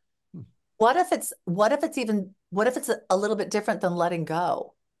deeper? What if it's a little bit different than letting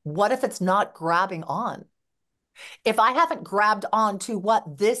go? What if it's not grabbing on? If I haven't grabbed on to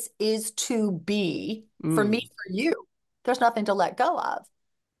what this is to be for me, mm, for you, there's nothing to let go of.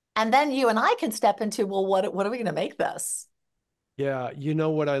 And then you and I can step into, well, what are we going to make this? yeah, you know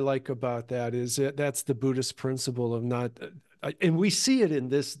what I like about that is that's the Buddhist principle of not, and we see it in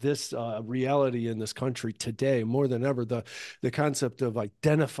this reality in this country today more than ever. The concept of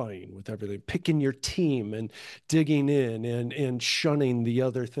identifying with everything, picking your team, and digging in and shunning the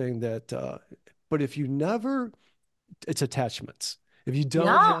other thing that. But if you never, it's attachments. If you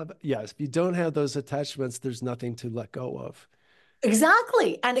don't Yeah, have, yes, if you don't have those attachments, there's nothing to let go of.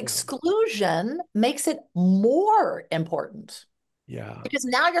 exactly. And Yeah, exclusion makes it more important. yeah. Because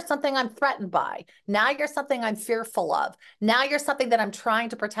now you're something I'm threatened by. Now you're something I'm fearful of. Now you're something that I'm trying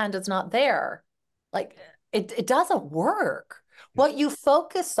to pretend is not there. Like it doesn't work. What you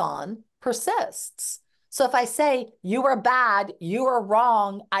focus on persists. So if I say, you are bad, you are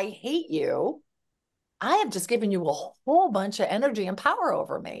wrong, I hate you, I have just given you a whole bunch of energy and power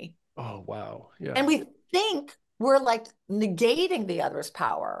over me. Oh, wow. And Yeah. we think we're like negating the other's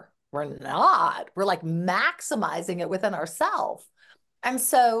power. We're not. We're like maximizing it within ourselves. And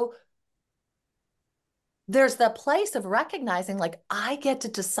so there's the place of recognizing, like, I get to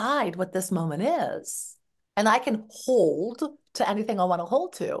decide what this moment is, and I can hold to anything I want to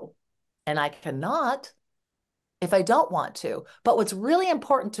hold to, and I cannot if I don't want to. But what's really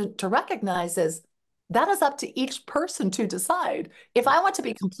important to recognize is that is up to each person to decide. If I want to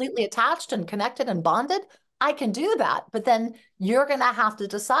be completely attached and connected and bonded, I can do that. But then you're going to have to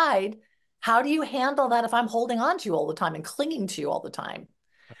decide, how do you handle that if I'm holding on to you all the time and clinging to you all the time?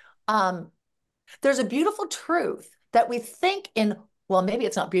 Um, there's a beautiful truth that we think in, well, maybe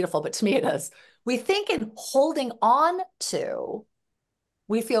it's not beautiful, but to me it is. We think in holding on to,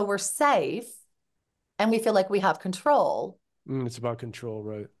 we feel we're safe and we feel like we have control It's about control,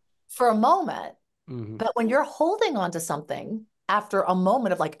 right? for a moment. Hmm. But when you're holding on to something after a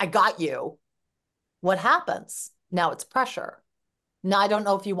moment of like, I got you, what happens? Now it's pressure. Now I don't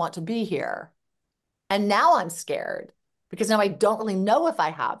know if you want to be here. And now I'm scared because now I don't really know if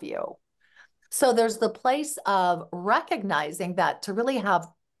I have you. So there's the place of recognizing that to really have,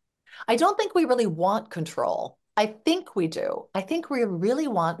 I don't think we really want control. I think we do. I think we really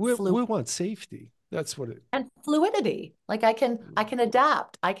want We want safety. That's what it. and fluidity. Like I can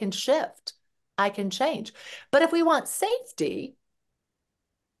adapt, I can shift, I can change. But if we want safety,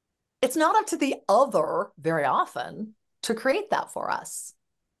 it's not up to the other very often to create that for us.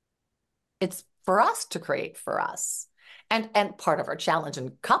 It's for us to create for us. And part of our challenge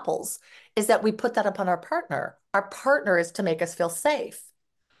in couples is that we put that upon our partner. Our partner is to make us feel safe.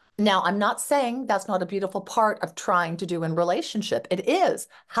 Now, I'm not saying that's not a beautiful part of trying to do in relationship. It is.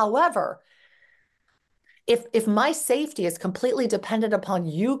 However, if my safety is completely dependent upon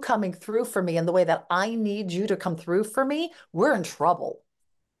you coming through for me in the way that I need you to come through for me, we're in trouble.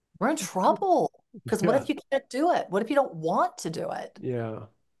 We're in trouble. Because what Yeah, if you can't do it? What if you don't want to do it? yeah,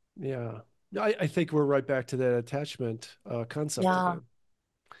 yeah. I think we're right back to that attachment concept Yeah, again.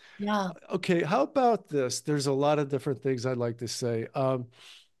 yeah. Okay, how about this? There's a lot of different things I'd like to say.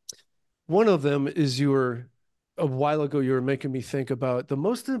 One of them is you were a while ago, you were making me think about the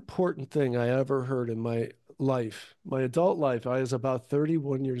most important thing I ever heard in my life, my adult life. I was about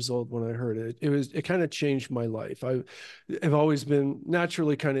 31 years old when I heard it. It kind of changed my life. I've always been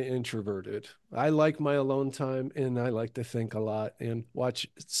naturally kind of introverted. I like my alone time and I like to think a lot and watch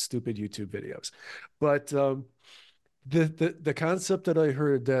stupid YouTube videos. But the concept that I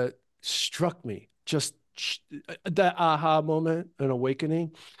heard that struck me, just that aha moment, an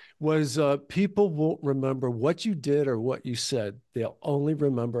awakening, was people won't remember what you did or what you said. They'll only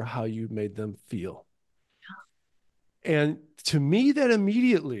remember how you made them feel. And to me, that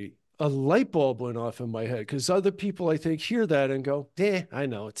immediately a light bulb went off in my head because other people, I think, hear that and go, I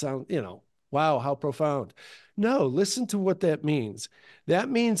know it sounds, wow, how profound. No, listen to what that means. That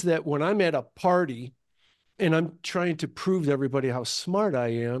means that when I'm at a party and I'm trying to prove to everybody how smart I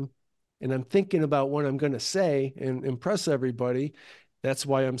am, and I'm thinking about what I'm going to say and impress everybody. That's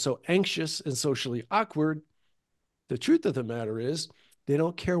why I'm so anxious and socially awkward. The truth of the matter is, they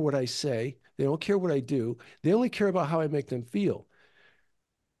don't care what I say. They don't care what I do. They only care about how I make them feel.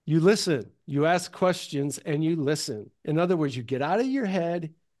 You listen, you ask questions, and you listen. In other words, you get out of your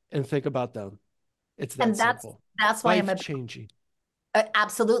head and think about them. It's that And that's simple. that's why I'm Life a changing.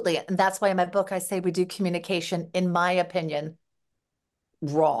 absolutely. And that's why in my book I say we do communication, in my opinion,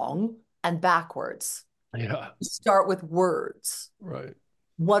 wrong and backwards. Yeah. Start with words. Right.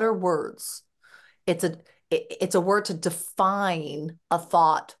 What are words? It's a it's a word to define a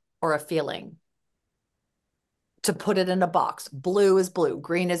thought or a feeling, to put it in a box. Blue is blue,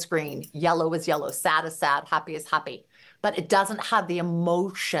 green is green, yellow is yellow, sad is sad, happy is happy. But it doesn't have the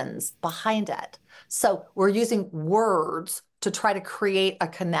emotions behind it. So we're using words to try to create a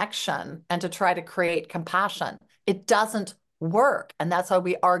connection and to try to create compassion. It doesn't work. And that's how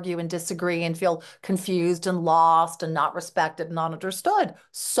we argue and disagree and feel confused and lost and not respected and not understood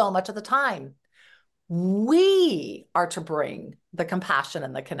so much of the time. We are to bring the compassion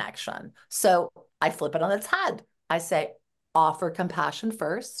and the connection. So I flip it on its head. I say, offer compassion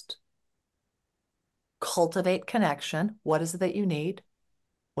first, cultivate connection. What is it that you need?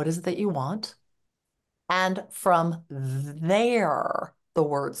 What is it that you want? And from there, the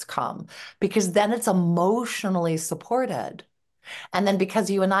words come, because then it's emotionally supported. And then because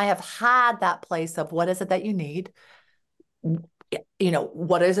you and I have had that place of what is it that you need?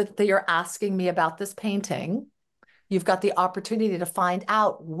 What is it that you're asking me about this painting? You've got the opportunity to find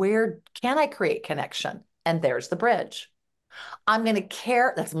out, where can I create connection? And there's the bridge. I'm going to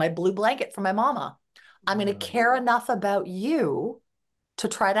care. That's my blue blanket from my mama. I'm going to Right. care enough about you to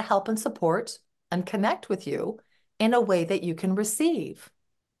try to help and support and connect with you in a way that you can receive.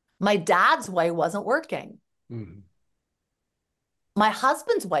 My dad's way wasn't working. Mhm. My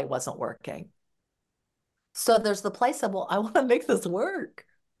husband's way wasn't working. So there's the place of, well, I want to make this work.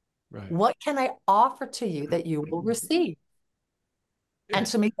 Right. What can I offer to you that you will receive? And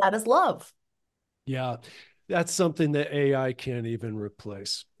to me, that is love. Yeah, that's something that AI can't even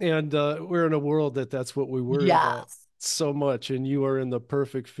replace. And we're in a world that's what we worry about Yes. so much. And you are in the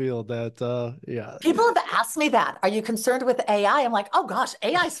perfect field that, yeah, People have asked me that. Are you concerned with AI? I'm like, oh gosh,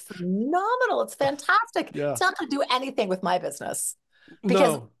 AI is phenomenal. It's fantastic. yeah, It's not going to do anything with my business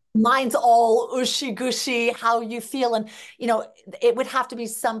because no, mine's all ushy gushy, how you feel. And, it would have to be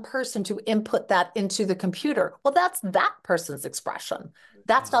some person to input that into the computer. Well, that's that person's expression.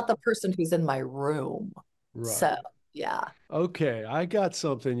 That's yeah, not the person who's in my room. So, right. yeah. Okay, I got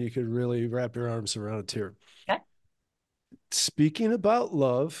something you could really wrap your arms around here. Okay. Speaking about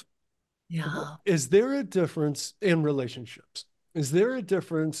love, Yeah. is there a difference in relationships? Is there a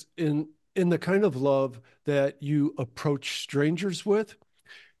difference in the kind of love that you approach strangers with,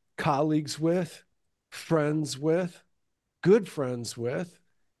 colleagues with, friends with, good friends with,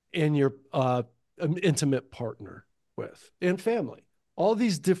 and your intimate partner with, and family? All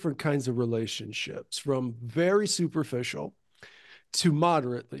these different kinds of relationships, from very superficial to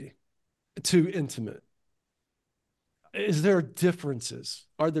moderately to intimate. Is there differences?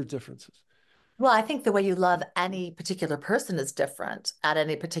 Are there differences? Well, I think the way you love any particular person is different at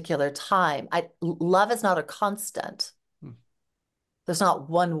any particular time. Love is not a constant. Hmm. There's not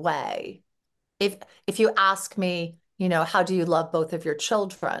one way. If you ask me, how do you love both of your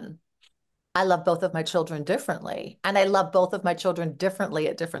children? I love both of my children differently, and I love both of my children differently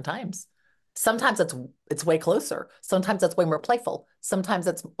at different times. Sometimes it's way closer. Sometimes it's way more playful. Sometimes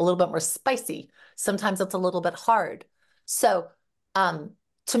it's a little bit more spicy. Sometimes it's a little bit hard. So, um,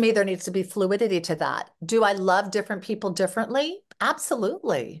 to me, there needs to be fluidity to that. Do I love different people differently?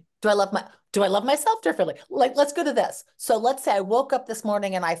 Absolutely. Do I love myself differently? Like, let's go to this. So let's say I woke up this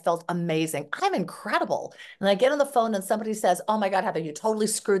morning and I felt amazing. I'm incredible. And I get on the phone and somebody says, oh my God, Heather, you totally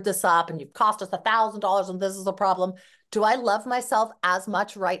screwed this up and you've cost us $1,000 and this is a problem. Do I love myself as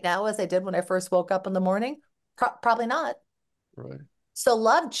much right now as I did when I first woke up in the morning? Probably not. Right. So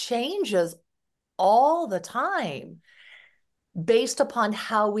love changes all the time based upon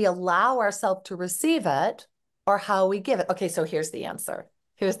how we allow ourselves to receive it or how we give it. Okay, so here's the answer.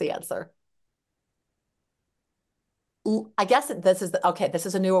 Here's the answer. I guess this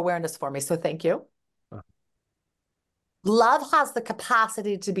is a new awareness for me. So thank you. Love has the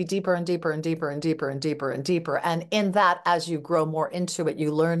capacity to be deeper and deeper and deeper and deeper and deeper and deeper. And in that, as you grow more into it,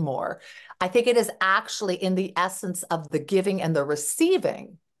 you learn more. I think it is actually in the essence of the giving and the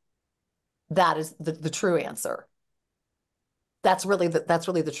receiving that is the true answer. That's really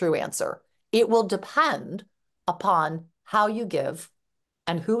the true answer. It will depend upon how you give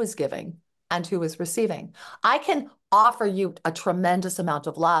and who is giving and who is receiving. I can offer you a tremendous amount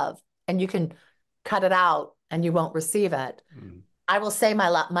of love and you can cut it out and you won't receive it. Mm. I will say my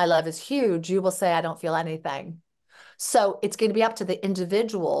love is huge. You will say I don't feel anything. So it's going to be up to the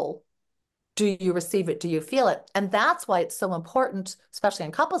individual Do you receive it? Do you feel it? And that's why it's so important, especially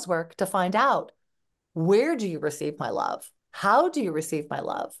in couples work, to find out, where do you receive my love? How do you receive my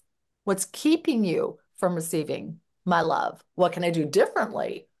love? What's keeping you from receiving my love? What can I do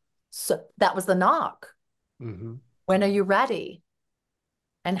differently? So that was the knock. Hmm. When are you ready?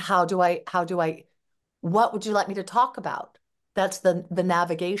 And what would you like me to talk about? That's the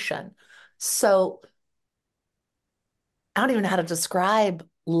navigation. So I don't even know how to describe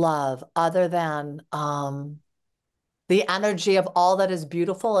love other than the energy of all that is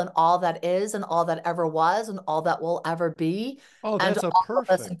beautiful and all that is and all that ever was and all that will ever be, Oh, and all of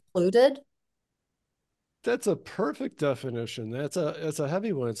us included. that's a perfect definition. That's a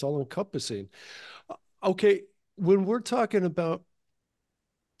heavy one. It's all encompassing. Okay, when we're talking about,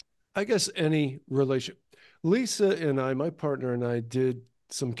 I guess, any relation, Lisa and I, my partner and I, did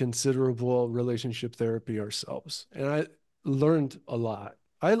some considerable relationship therapy ourselves, and I learned a lot.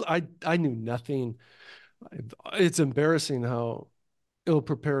 I knew nothing. It's embarrassing how ill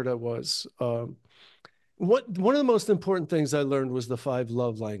prepared I was. One of the most important things I learned was the five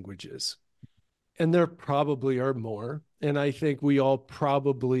love languages, and there probably are more. And I think we all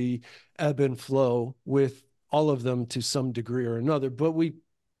probably ebb and flow with all of them to some degree or another, but we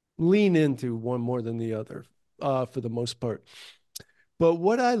lean into one more than the other for the most part. But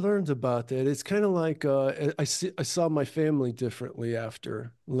what I learned about that, it's kind of like I saw my family differently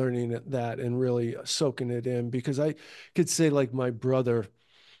after learning that and really soaking it in, because I could say, like, my brother,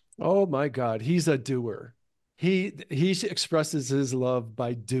 oh my God, he's a doer. He expresses his love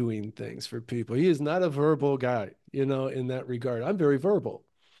by doing things for people. He is not a verbal guy, in that regard. I'm very verbal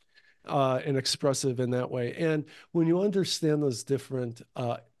and expressive in that way. And when you understand those different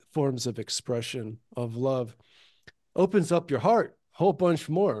forms of expression of love, opens up your heart a whole bunch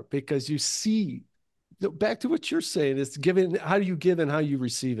more, because you see, back to what you're saying, it's giving. How do you give and how you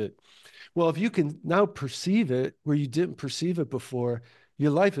receive it? Well, if you can now perceive it where you didn't perceive it before,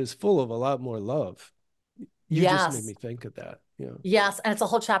 your life is full of a lot more love. You just made Yes. me think of that. Yeah. Yes, and it's a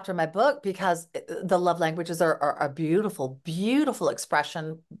whole chapter in my book because the love languages are a beautiful, beautiful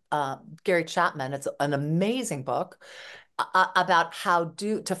expression. Gary Chapman, it's an amazing book about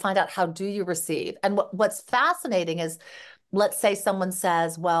to find out how do you receive. And what's fascinating is, let's say someone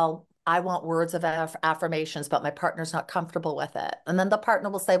says, well, I want words of affirmations, but my partner's not comfortable with it. And then the partner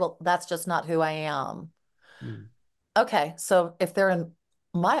will say, well, that's just not who I am. Mm, Okay, so if they're in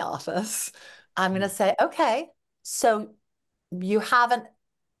my office, I'm going to mm. say, okay, so you haven't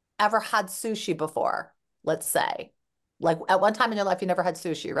ever had sushi before, let's say. Like at one time in your life, you never had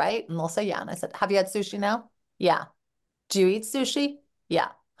sushi, right? And they'll say, yeah. And I said, have you had sushi now? Yeah. Do you eat sushi? Yeah.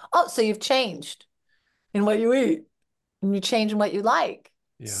 Oh, so you've changed in what you eat and you change in what you like.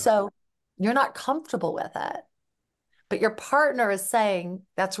 Yeah. So you're not comfortable with it, but your partner is saying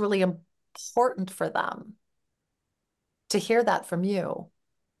that's really important for them to hear that from you.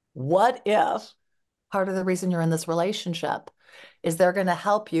 What if part of the reason you're in this relationship is they're going to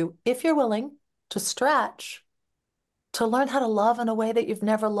help you, if you're willing to stretch, to learn how to love in a way that you've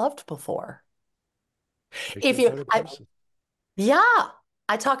never loved before. Make you If a you, better person. yeah,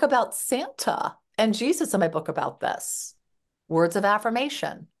 I talk about Santa and Jesus in my book about this. Words of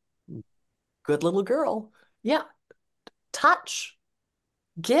affirmation. Mm, Good little girl. Yeah. Touch,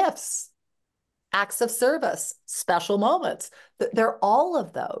 gifts, acts of service, special moments. They're all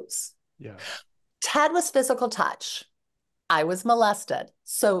of those. yes. Ted was physical touch. I was molested.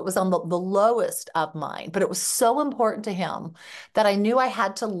 So it was on the lowest of mine, but it was so important to him that I knew I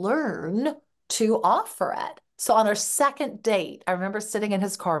had to learn to offer it. So on our second date, I remember sitting in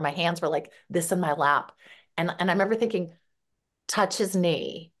his car, my hands were like this in my lap. And I remember thinking, touch his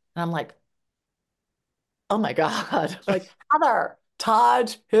knee. And I'm like, oh my God, like, Heather,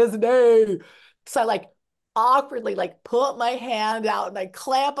 touch his knee. So I like awkwardly like put my hand out and I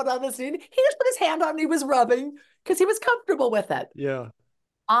clamp it on his knee. He just put his hand on and he was rubbing because he was comfortable with it. Yeah.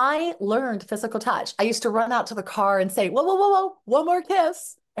 I learned physical touch. I used to run out to the car and say, whoa, whoa, whoa, whoa, one more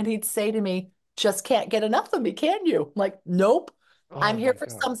kiss. And he'd say to me, just can't get enough of me, can you? I'm like, nope. I'm Oh here my for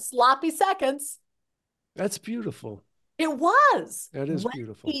God. some sloppy seconds. That's beautiful. It was. That is When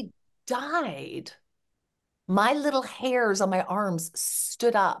beautiful. he died, my little hairs on my arms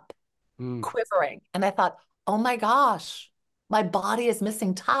stood up, Mm. quivering. And I thought, oh my gosh, my body is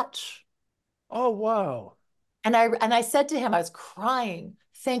missing touch. Oh, wow. And I said to him, I was crying,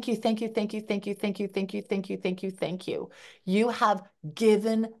 thank you, thank you, thank you, thank you, thank you, thank you, thank you, thank you, thank you. You have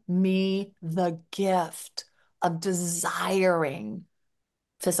given me the gift of desiring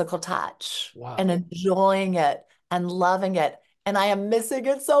physical touch and Wow. enjoying it and loving it. And I am missing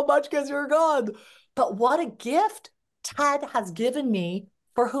it so much because you're gone. But what a gift Ted has given me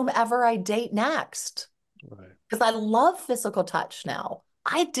for whomever I date next. Right. Because I love physical touch now.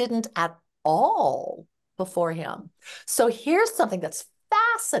 I didn't at all before him. So here's something that's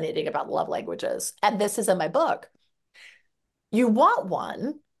fascinating about love languages. And this is in my book. You want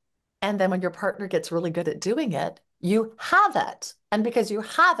one, and then when your partner gets really good at doing it, you have it. And because you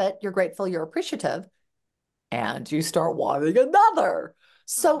have it, you're grateful, you're appreciative, and you start wanting another.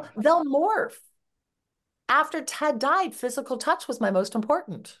 So they'll morph. After Ted died, physical touch was my most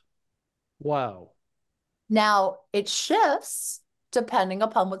important. Wow. Now it shifts depending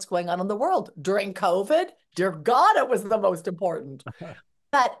upon what's going on in the world. During COVID, dear God, it was the most important.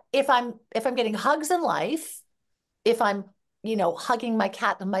 But if I'm getting hugs in life, if I'm, hugging my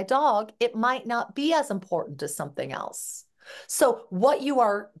cat and my dog, it might not be as important as something else. So what you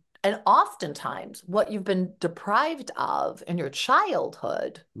are, and oftentimes what you've been deprived of in your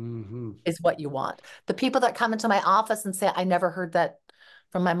childhood Mm-hmm. is what you want. The people that come into my office and say, I never heard that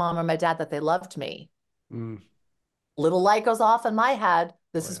from my mom or my dad that they loved me. Mm. Little light goes off in my head. Oh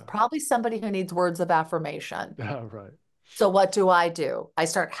This is yeah. probably somebody who needs words of affirmation. Yeah, right. So what do? I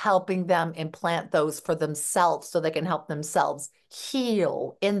start helping them implant those for themselves so they can help themselves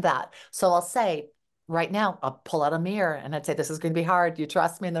heal in that. So I'll say, right now, I'll pull out a mirror and I'd say, this is going to be hard. Do you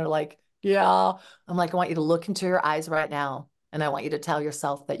trust me? And they're like, yeah. I'm like, I want you to look into your eyes right now. And I want you to tell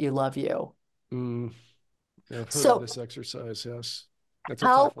yourself that you love you. Mm. I've heard of So this exercise. Yes. That's a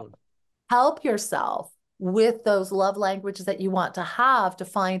tough help one. help yourself with those love languages that you want to have to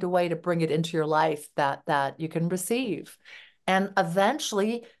find a way to bring it into your life that you can receive. And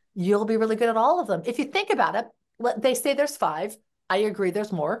eventually you'll be really good at all of them. If you think about it, they say there's five. I agree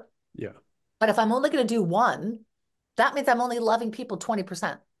there's more. Yeah. But if I'm only going to do one, that means I'm only loving people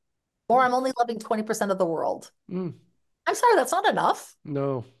 20%, or Mm. I'm only loving 20% of the world. Mm. I'm sorry, that's not enough.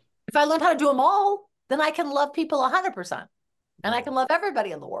 No. If I learn how to do them all, then I can love people 100% and I Yeah. can love everybody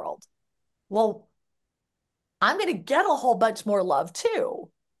in the world. Well, I'm going to get a whole bunch more love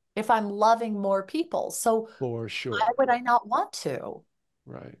too if I'm loving more people. So For why sure. would I not want to?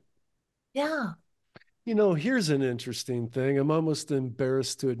 Right. Yeah. Here's an interesting thing. I'm almost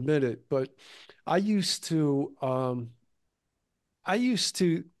embarrassed to admit it, but I used to, um, I used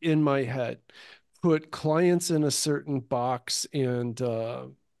to, in my head, put clients in a certain box and uh,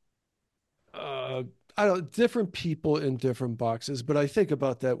 I don't different people in different boxes. But I think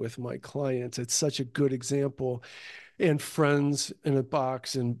about that with my clients. It's such a good example, and friends in a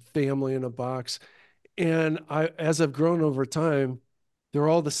box and family in a box. And as I've grown over time, they're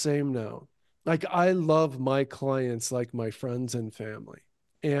all the same now. Like I love my clients like my friends and family.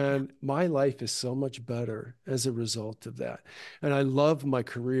 And my life is so much better as a result of that. And I love my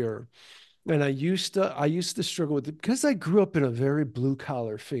career. And I used to struggle with it because I grew up in a very blue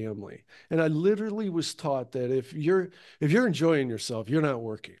collar family. And I literally was taught that if you're enjoying yourself, you're not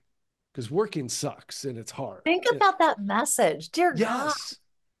working because working sucks and it's hard. Think about that message. Dear God. Yes.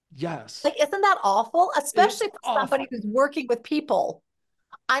 Yes. Like, isn't that awful? It's Especially for somebody awful. who's working with people.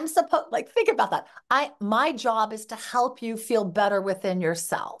 I'm supposed, like, think about that. My job is to help you feel better within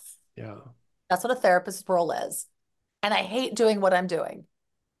yourself. Yeah. That's what a therapist's role is. And I hate doing what I'm doing.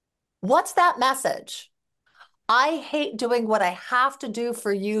 What's that message? I hate doing what I have to do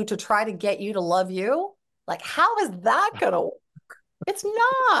for you to try to get you to love you. Like, how is that going to work? It's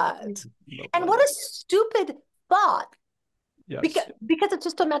not. No And what way. a stupid thought, because, Yes. because it's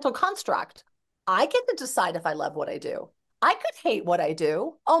just a mental construct. I get to decide if I love what I do. I could hate what I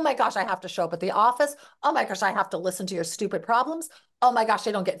do. Oh my gosh, I have to show up at the office. Oh my gosh, I have to listen to your stupid problems. Oh my gosh,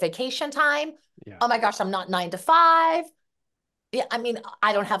 I don't get vacation time. Yeah. Oh my gosh, I'm not 9 to 5. Yeah, I mean,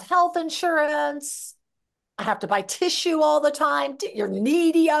 I don't have health insurance. I have to buy tissue all the time. You're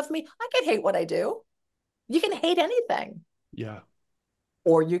needy of me. I can hate what I do. You can hate anything, Yeah.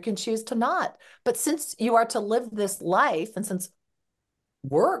 or you can choose to not. But since you are to live this life, and since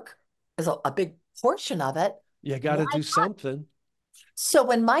work is a big portion of it, You got why? to do something. So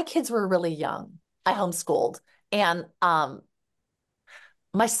when my kids were really young, I homeschooled, and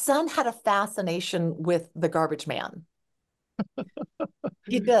my son had a fascination with the garbage man.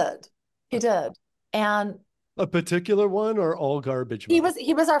 He did. He did. And A particular one or all garbage he men? was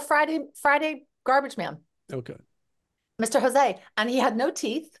he was our Friday garbage man. Okay. Mr. Jose, and he had no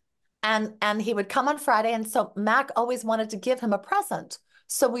teeth, and he would come on Friday, and so Mac always wanted to give him a present.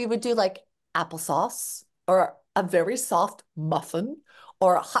 So we would do like applesauce or a very soft muffin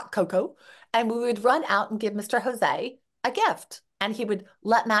or a hot cocoa, and we would run out and give Mr. Jose a gift. And he would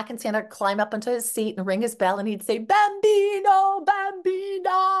let Mac and Santa climb up into his seat and ring his bell, and he'd say, Bambino,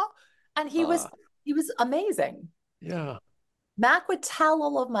 Bambino. And he was Ah, he was amazing. yeah. Mac would tell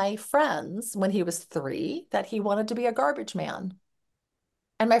all of my friends when he was 3 that he wanted to be a garbage man.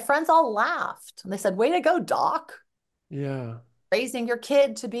 And my friends all laughed and they said, way to go, Doc, Yeah. raising your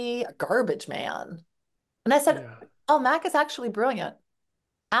kid to be a garbage man. And I said, Yeah. oh, Mac is actually brilliant.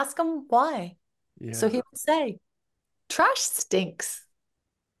 Ask him why. So he Yeah. would say, trash stinks.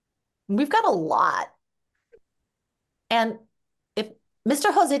 We've got a lot. And if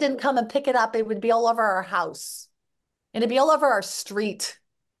Mr. Jose didn't come and pick it up, it would be all over our house and it'd be all over our street.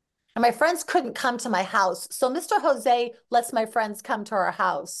 And my friends couldn't come to my house. So Mr. Jose lets my friends come to our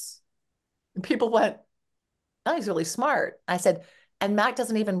house. And people went, oh, he's really smart. I said, and Mac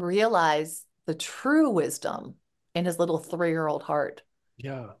doesn't even realize the true wisdom in his little 3-year-old heart.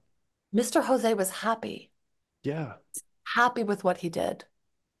 Yeah. Mr. Jose was happy, Yeah. happy with what he did.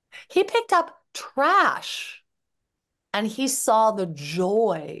 He picked up trash and he saw the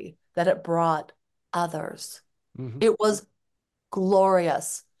joy that it brought others. Hmm. It was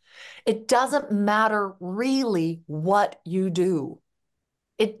glorious. It doesn't matter really what you do.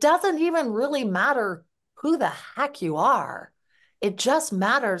 It doesn't even really matter who the heck you are. It just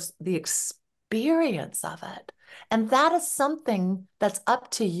matters the experience of it. And that is something that's up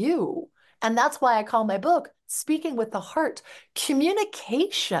to you. And that's why I call my book Speaking with the Heart.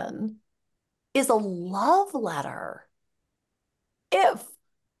 Communication is a love letter if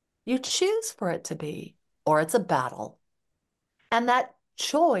you choose for it to be, or it's a battle. And that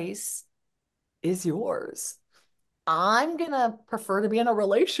choice is yours. I'm going to prefer to be in a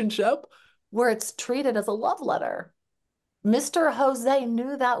relationship where it's treated as a love letter. Mr. Jose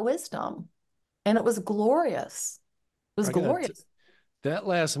knew that wisdom and it was glorious. It was I got glorious. that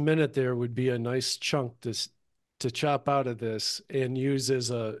last minute there would be a nice chunk to chop out of this and use as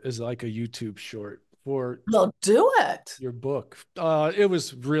like a YouTube short for Well, do it. your book. It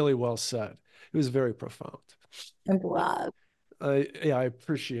was really well said. It was very profound. I'm glad. Yeah, I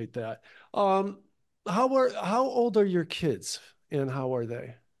appreciate that. Um, how old are your kids and how are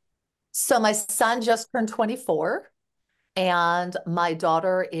they? So my son just turned 24 and my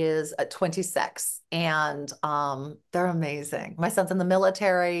daughter is at 26 and they're amazing. My son's in the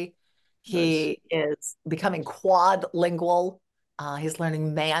military. Nice. He is becoming quadlingual. He's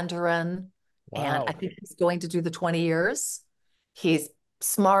learning Mandarin and I Wow. think he's going to do the 20 years. He's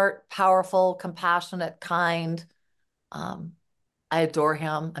smart, powerful, compassionate, kind. Um, I adore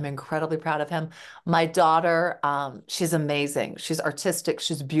him. I'm incredibly proud of him. My daughter, she's amazing. She's artistic.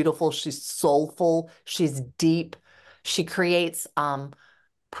 She's beautiful. She's soulful. She's deep. She creates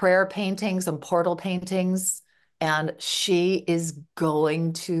prayer paintings and portal paintings, and she is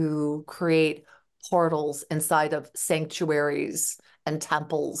going to create portals inside of sanctuaries and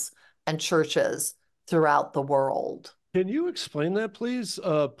temples and churches throughout the world. Can you explain that, please?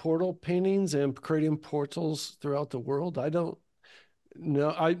 Portal paintings and creating portals throughout the world. I don't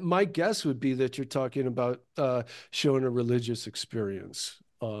know. I my guess would be that you're talking about showing a religious experience.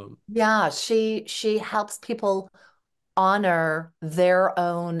 Yeah, she helps people honor their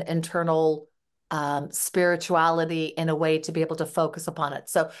own internal spirituality in a way to be able to focus upon it.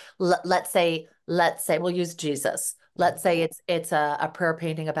 So let's say we'll use Jesus. Let's say it's a prayer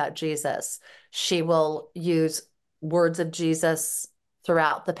painting about Jesus. She will use words of Jesus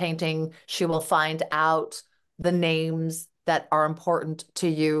throughout the painting. She will find out the names that are important to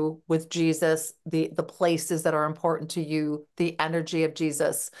you with Jesus, the places that are important to you, the energy of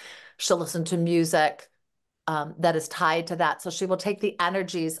Jesus. She'll listen to music that is tied to that. So she will take the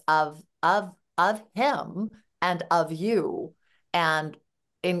energies of him and of you, and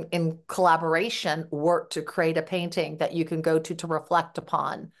in collaboration work to create a painting that you can go to reflect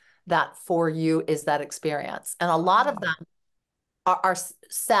upon. That for you is that experience, and a lot of them Wow. are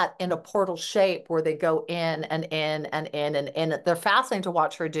set in a portal shape where they go in and in and in and in. They're fascinating to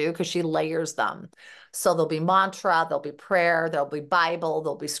watch her do because she layers them. So there'll be mantra, there'll be prayer, there'll be Bible,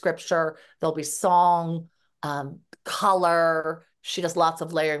 there'll be scripture, there'll be song, color. She does lots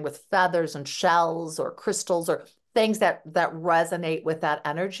of layering with feathers and shells or crystals or things that resonate with that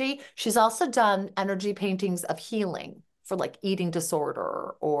energy. She's also done energy paintings of healing for like eating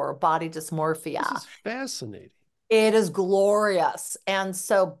disorder or body This dysmorphia. is fascinating. It is glorious. And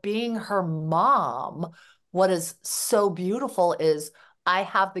so, being her mom, what is so beautiful is I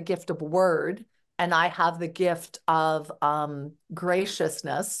have the gift of word and I have the gift of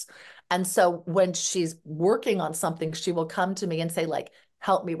graciousness. And so, when she's working on something, she will come to me and say, like,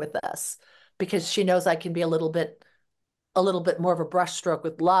 help me with this, because she knows I can be a little bit more of a brushstroke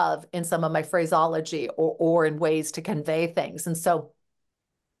with love in some of my phraseology or in ways to convey things. And so,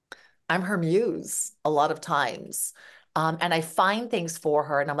 I'm her muse a lot of times. And I find things for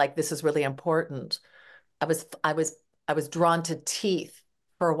her and I'm like, this is really important. I was I was I was drawn to teeth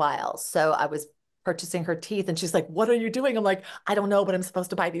for a while. So I was purchasing her teeth. And she's like, "What are you doing?" I'm like, "I don't know, but I'm supposed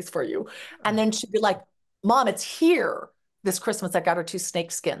to buy these for you." And then she'd be like, "Mom, it's here." This Christmas, I got her two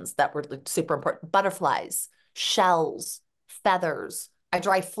snake skins that were like super important: butterflies, shells, feathers. I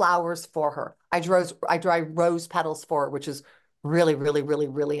dry flowers for her. I dry rose petals for her, which is really, really, really,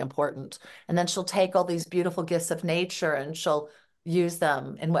 really important. And then she'll take all these beautiful gifts of nature and she'll use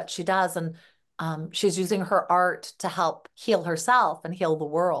them in what she does. And she's using her art to help heal herself and heal the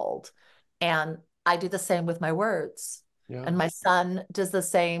world. And I do the same with my words. Yeah. And my son does the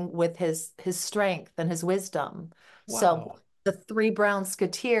same with his strength and his wisdom. So Wow. the three Brown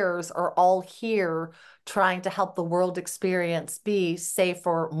Sketeers are all here trying to help the world experience be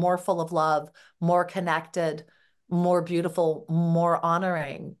safer, more full of love, more connected, more beautiful, more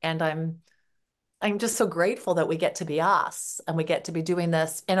honoring. And I'm just so grateful that we get to be us and we get to be doing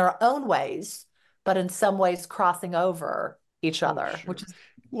this in our own ways, but in some ways crossing over each Oh, other, which sure. is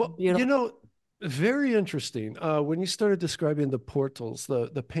Well, beautiful. very interesting. When you started describing the portals,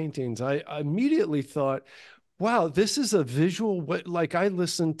 the paintings, I immediately thought, wow, this is a visual way. Like I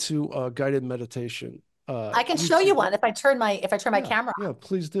listened to guided meditation, I can show you YouTube. one if I turn my Yeah, camera yeah, on.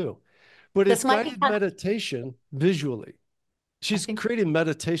 please do. But it's This might be guided kind of, meditation visually. I She's think creating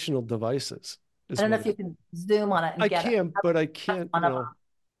meditational devices, I is don't know what if you can zoom on it and I get it. can, but I That's can't, one of them.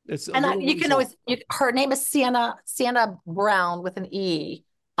 it's a And little you can ways off. always, her name is Sienna Browne with an E.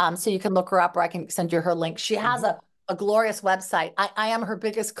 So you can look her up or I can send you her link. She has Hmm. a glorious website. I am her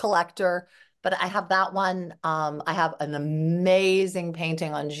biggest collector, but I have that one. I have an amazing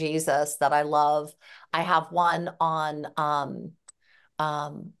painting on Jesus that I love. I have one on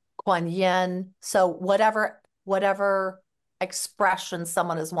Kuan Yin. So whatever expression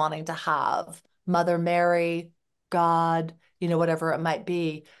someone is wanting to have, Mother Mary, God, whatever it might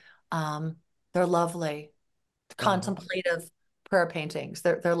be, um, they're lovely. Uh, Contemplative prayer paintings.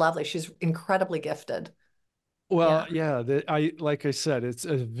 They're lovely. She's incredibly gifted. well, Yeah. yeah, like I said, it's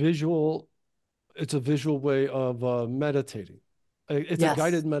a visual way of meditating. It's a Yes.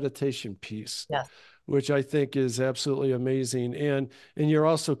 guided meditation piece, Yes. which I think is absolutely amazing. And you're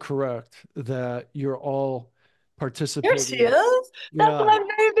also correct that you're all Here she participating. is. That's Yeah, my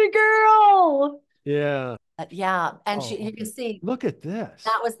baby girl. yeah. Yeah. And Oh, you can see look at this.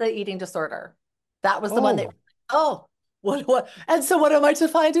 that was the eating disorder. That was the one that, Oh, oh, what? And so what am I to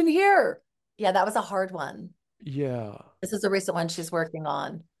find in here? Yeah, that was a hard one. yeah. This is a recent one she's working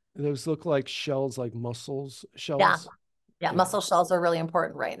on. Those look like shells, like mussels Yeah. shells. Yeah. Yeah. Mussel shells are really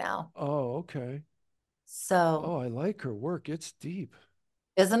important right now. Oh, okay. So Oh, I like her work. It's deep.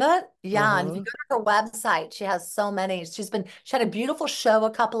 isn't it? Yeah. And if you Uh-huh. go to her website, she has so many. She had a beautiful show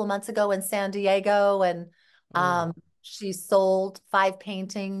a couple of months ago in San Diego, and Oh. um, she sold five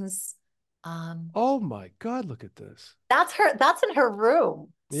paintings. Um, Oh my God, look at this. that's in her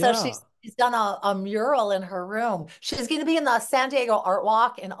room. So Yeah. she's done a mural in her room. She's going to be in the San Diego Art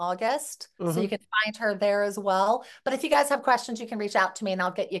Walk in August. So you Uh-huh. can find her there as well. But if you guys have questions, you can reach out to me and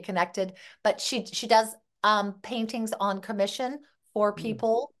I'll get you connected. But she does paintings on commission for Mm.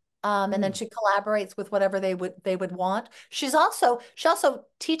 people. And then Mm. she collaborates with whatever they would want. She also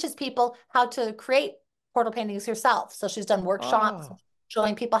teaches people how to create portal paintings herself. So she's done workshops Ah.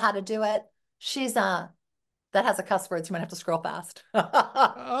 showing people how to do it. She's that has a cuss word, so you might have to scroll fast.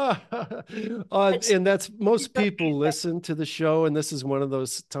 Ah. But And that's she's most people amazing. listen to the show, and this is one of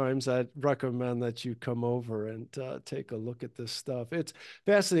those times I'd recommend that you come over and take a look at this stuff. It's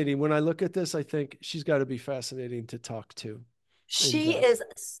fascinating. When I look at this, I think she's got to be fascinating to talk to. And She is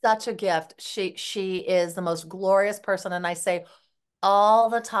such a gift. She is the most glorious person. And I say all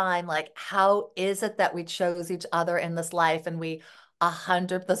the time, like, how is it that we chose each other in this life? And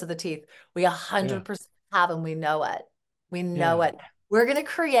those are the teeth, we a yeah, hundred percent have, and we know it. We know yeah. it. We're going to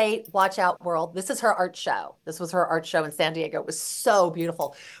create Watch Out World. This is her art show. This was her art show in San Diego. It was so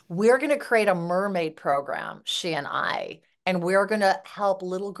beautiful. We're going to create a mermaid program, she and I, and we're going to help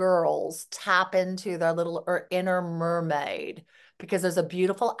little girls tap into their little or inner mermaid because there's a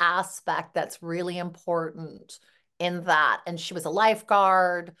beautiful aspect that's really important in that. And she was a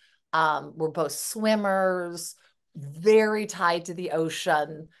lifeguard. We're both swimmers, very tied to the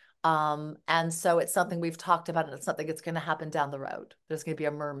ocean. And so it's something we've talked about, and it's something that's going to happen down the road. There's going to be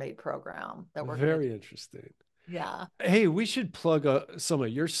a mermaid program that we're going to do. Very interesting. Yeah. Hey, we should plug some of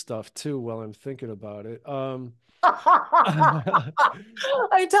your stuff too while I'm thinking about it.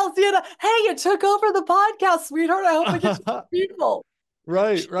 I tell Sienna, hey, you took over the podcast, sweetheart. I hope I get you people.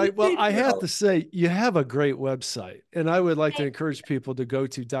 Right, She right. Well, needs I have you. to say, you have a great website, and I would like to encourage people to go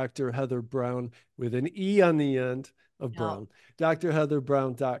to Dr. Heather Browne with an E on the end of Yeah. Brown,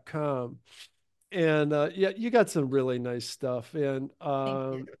 drheatherbrown.com. And yeah, you got some really nice stuff. And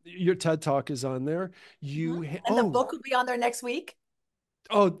Thank you. your TED Talk is on there. Mhm. You And the book will be on there next week.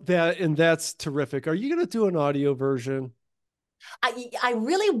 that and that's terrific. Are you going to do an audio version? I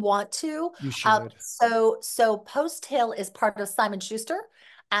really want to. You should. So Post Hill is part of Simon Schuster,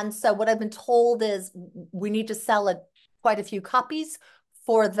 and so what I've been told is we need to sell quite a few copies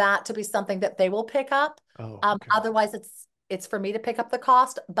for that to be something that they will pick up. Oh, okay. Otherwise, it's for me to pick up the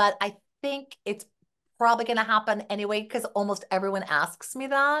cost. But I think it's probably going to happen anyway because almost everyone asks me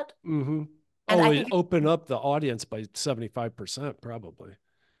that, Mm-hmm. and Oh, I it think open up the audience by 75%, probably.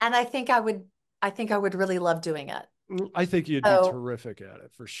 and I think I would really love doing it. I think you'd be So terrific at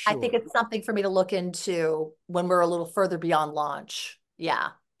it for I think sure. it's something for me to look into when we're a little further beyond launch. Yeah.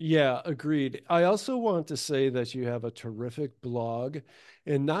 Yeah, agreed. I also want to say that you have a terrific blog.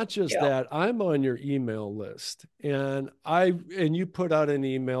 And not just Yeah. that, I'm on your email list. And you put out an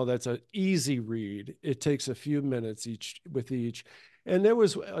email that's an easy read. It takes a few minutes each with each. And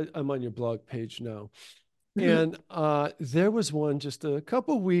I'm on your blog page now. Mhm. And there was one just a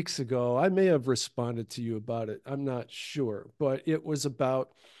couple weeks ago. I may have responded to you about it. I'm not sure, but it was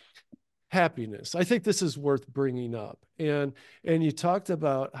about happiness. I think this is worth bringing up. And you talked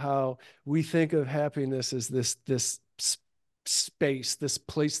about how we think of happiness as this space, this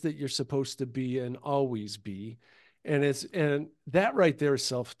place that you're supposed to be and always be. And that right there is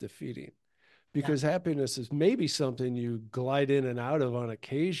self-defeating Yeah. because happiness is maybe something you glide in and out of on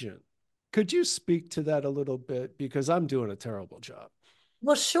occasion. Could you speak to that a little bit? Because I'm doing a terrible job.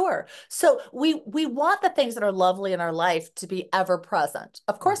 Well, sure. So we want the things that are lovely in our life to be ever present.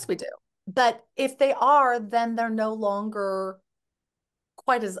 Of course Mhm. we do. But if they are, then they're no longer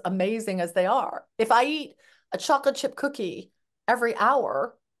quite as amazing as they are. If I eat a chocolate chip cookie every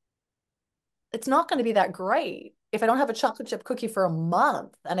hour, it's not going to be that great. If I don't have a chocolate chip cookie for a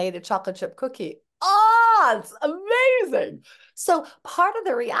month and I ate a chocolate chip cookie, it's amazing. So part of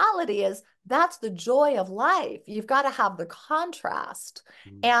the reality is that's the joy of life. You've got to have the contrast.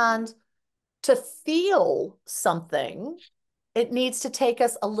 Mhm. And to feel something, it needs to take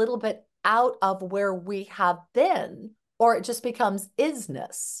us a little bit out of where we have been, or it just becomes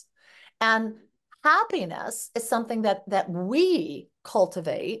isness. And happiness is something that we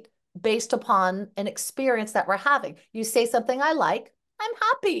cultivate based upon an experience that we're having. You say something I like, I'm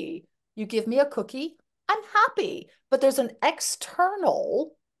happy. You give me a cookie, I'm happy. But there's an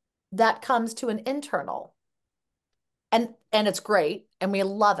external that comes to an internal. And it's great and we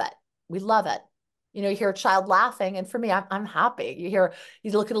love it. We love it. You know, you hear a child laughing, and for me, I'm happy. You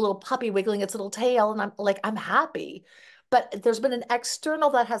look at a little puppy wiggling its little tail, and I'm like, I'm happy. But there's been an external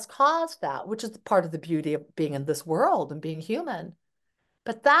that has caused that, which is part of the beauty of being in this world and being human.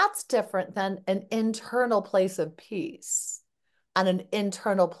 But that's different than an internal place of peace and an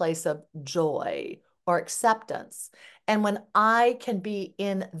internal place of joy or acceptance. And when I can be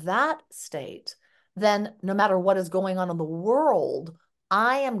in that state, then no matter what is going on in the world,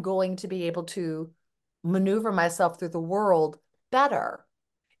 I am going to be able to maneuver myself through the world better.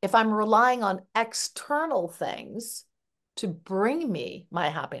 If I'm relying on external things to bring me my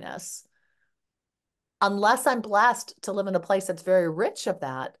happiness, unless I'm blessed to live in a place that's very rich of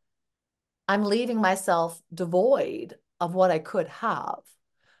that, I'm leaving myself devoid of what I could have.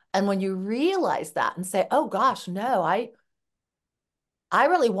 And when you realize that and say, oh gosh, no, I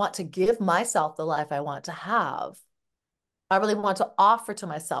really want to give myself the life I want to have. I really want to offer to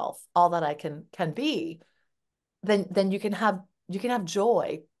myself all that I can be, then you can have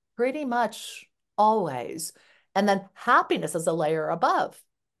joy pretty much always. And then happiness is a layer above.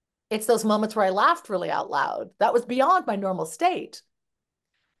 It's those moments where I laughed really out loud. That was beyond my normal state.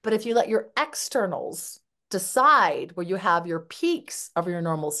 But if you let your externals decide where you have your peaks of your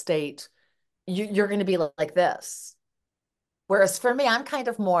normal state, you're going to be like this. Whereas for me, I'm kind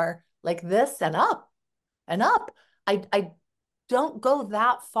of more like this and up and up. I don't go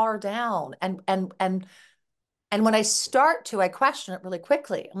that far down. And when I start to, I question it really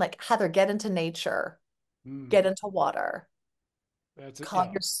quickly. I'm like, Heather, get into nature, Mm, get into water, that's it. call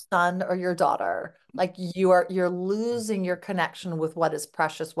Yeah. your son or your daughter. Like you're losing your connection with what is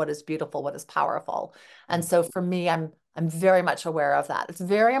precious, what is beautiful, what is powerful. And Mm, so for me, I'm very much aware of that. It's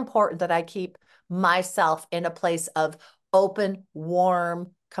very important that I keep myself in a place of open,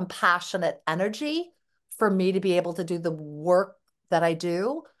 warm, compassionate energy for me to be able to do the work that I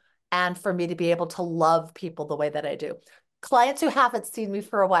do and for me to be able to love people the way that I do. Clients who haven't seen me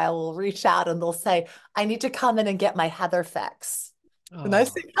for a while will reach out and they'll say, I need to come in and get my Heather fix. And I oh,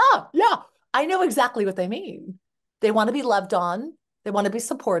 say, yeah, I know exactly what they mean. They want to be loved on. They want to be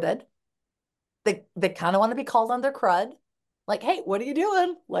supported. They kind of want to be called on their crud. Like, hey, what are you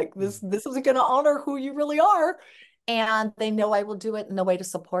doing? Like Mm. this isn't going to honor who you really are. And they know I will do it in a way to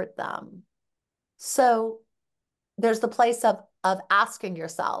support them. So there's the place of asking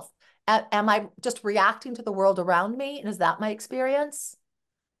yourself, am I just reacting to the world around me? And is that my experience?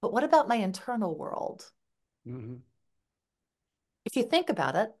 But what about my internal world? Hmm. If you think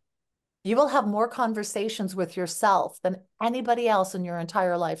about it, you will have more conversations with yourself than anybody else in your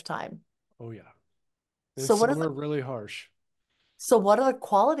entire lifetime. Oh yeah. And So what is some are really harsh. so what are the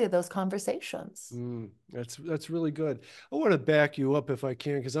quality of those conversations? That's really good. I want to back you up if I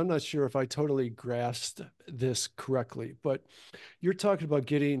can, because I'm not sure if I totally grasped this correctly. But you're talking about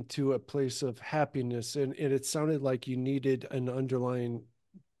getting to a place of happiness, and it sounded like you needed an underlying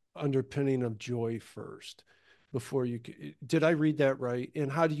underpinning of joy first before you did I read that right? And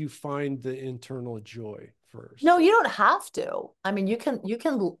how do you find the internal joy first? No, you don't have to. I mean, you can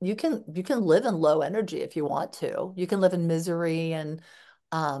live in low energy if you want to. You can live in misery and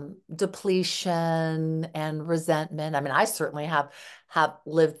depletion and resentment. I mean, I certainly have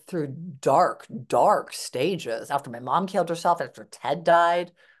lived through dark stages after my mom killed herself, after Ted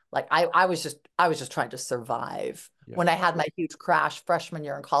died. Like I was just trying to survive. Yeah. When I had my huge crash freshman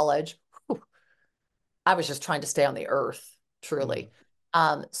year in college, whew, I was just trying to stay on the earth, Mm. truly.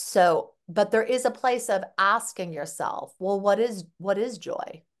 But there is a place of asking yourself, well, what is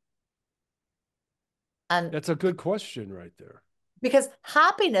joy? And That's a good question right there. because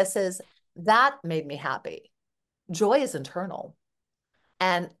happiness is that made me happy. Joy is internal.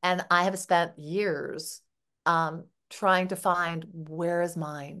 And I have spent years trying to find where is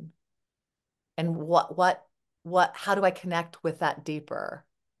mine and what how do I connect with that deeper?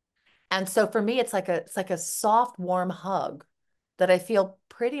 And so for me, it's like a soft, warm hug that I feel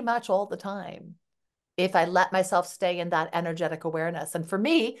pretty much all the time if I let myself stay in that energetic awareness. And for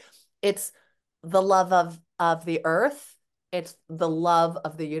me, it's the love of the earth, it's the love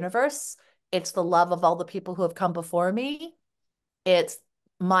of the universe, it's the love of all the people who have come before me, it's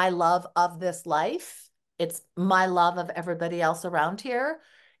my love of this life, it's my love of everybody else around here,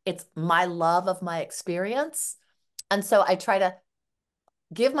 it's my love of my experience. And so I try to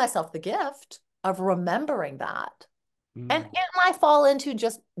give myself the gift of remembering that. And Mm. I fall into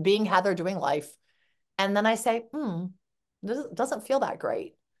just being Heather doing life. And then I say, this doesn't feel that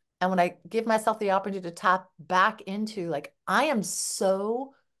great. And when I give myself the opportunity to tap back into, like, I am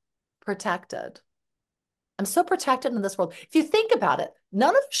so protected. I'm so protected in this world. If you think about it,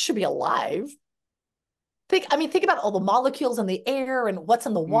 none of us should be alive. Think about all the molecules in the air and what's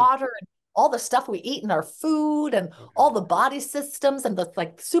in the Mm. water and all the stuff we eat in our food and Oh all yeah. the body systems and the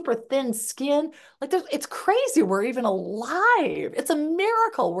like super thin skin. Like it's crazy we're even alive. It's a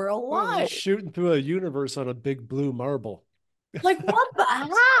miracle we're Well, we're alive. shooting through a universe on a big blue marble. Like what the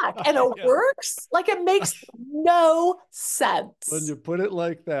heck? And it Yeah. works? Like it makes no When sense. you put it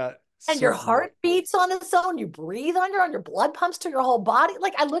like that, And your certainly. heart beats on its own. You breathe on your blood pumps to your whole body.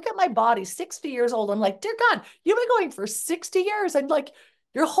 Like I look at my body, 60 years old. I'm like, dear God, you've been going for 60 years. And like,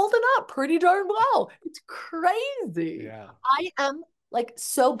 you're holding up pretty darn well. It's crazy. Yeah. I am like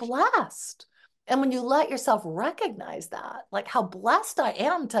so blessed. And when you let yourself recognize that, like how blessed I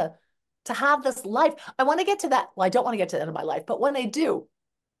am to have this life. I want to get to that. Well, I don't want to get to the end of my life, but when I do,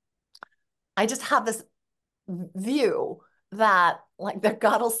 I just have this view that like that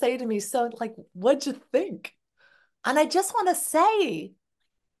God will say to me, so like, what'd you think? And I just want to say,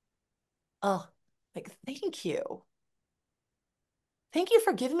 oh, like, thank you. Thank you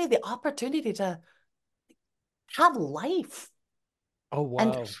for giving me the opportunity to have life Oh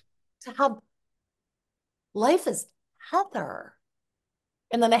and wow. to have life as Heather.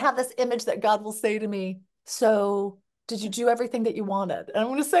 And then I have this image that God will say to me, so did you do everything that you wanted? And I'm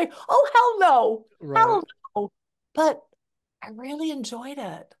going to say, oh, hell no. Right. Hell no. But I really enjoyed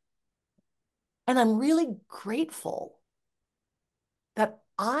it. And I'm really grateful that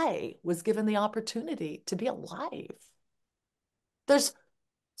I was given the opportunity to be alive. There's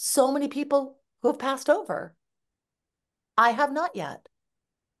so many people who have passed over. I have not yet.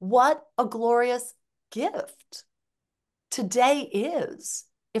 What a glorious gift today is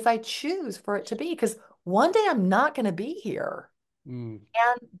if I choose for it to be, because one day I'm not going to be here. Mm.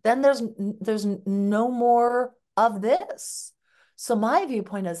 And then there's no more of this. So my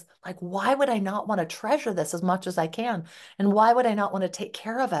viewpoint is like, why would I not want to treasure this as much as I can? And why would I not want to take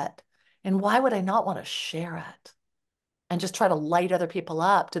care of it? And why would I not want to share it? And just try to light other people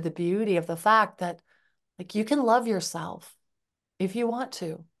up to the beauty of the fact that like you can love yourself if you want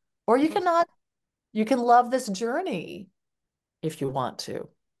to, or you Well, cannot. You can love this journey if you want to,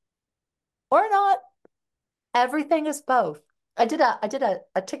 or not. Everything is both. I did a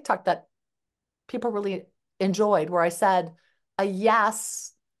TikTok that people really enjoyed where I said, a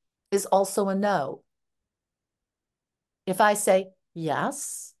yes is also a no. If I say,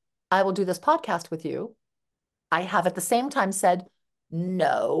 yes, I will do this podcast with you, I have at the same time said,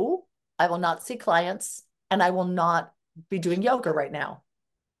 no, I will not see clients and I will not be doing yoga right now.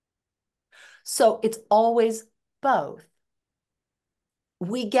 So it's always both.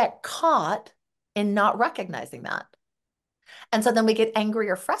 We get caught in not recognizing that. And so then we get angry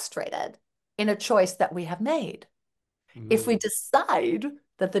or frustrated in a choice that we have made. If we Mm, decide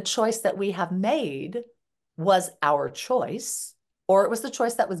that the choice that we have made was our choice, or it was the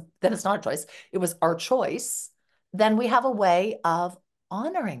choice that was, then it's not a choice, it was our choice, then we have a way of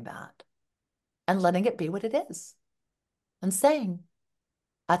honoring that and letting it be what it is and saying,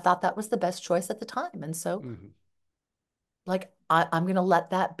 I thought that was the best choice at the time. And so, mhm. like, I'm going to let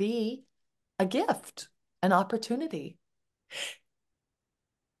that be a gift, an opportunity.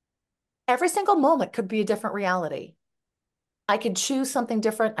 Every single moment could be a different reality. I can choose something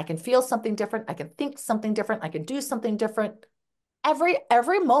different. I can feel something different. I can think something different. I can do something different.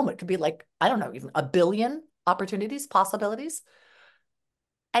 Every moment could be like, I don't know, even a billion opportunities, possibilities.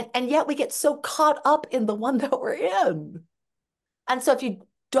 And yet we get so caught up in the one that we're in. And so if you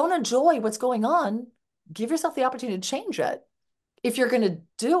don't enjoy what's going on, give yourself the opportunity to change it. If you're going to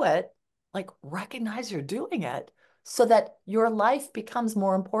do it, like recognize you're doing it so that your life becomes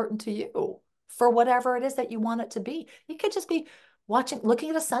more important to you for whatever it is that you want it to be. It could just be looking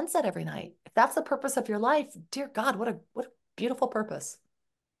at a sunset every night. If that's the purpose of your life, dear God, what a beautiful purpose.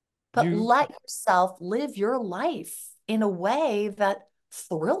 But You let yourself live your life in a way that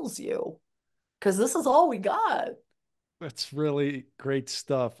thrills you because this is all we got. That's really great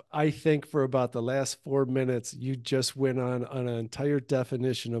stuff. I think for about the last 4 minutes, you just went on an entire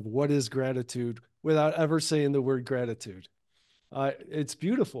definition of what is gratitude without ever saying the word gratitude. It's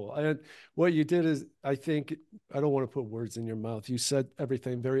beautiful. And what you did is, I think, I don't want to put words in your mouth. You said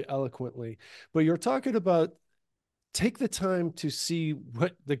everything very eloquently, but you're talking about take the time to see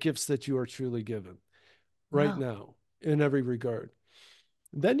what the gifts that you are truly given right Yeah. now in every regard.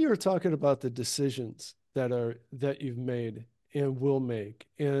 Then you're talking about the decisions that you've made and will make,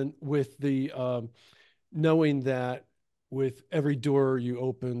 and with the knowing that with every door you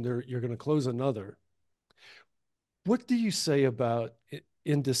open, you're going to close another. What do you say about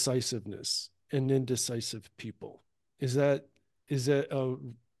indecisiveness and indecisive people? Is that is that a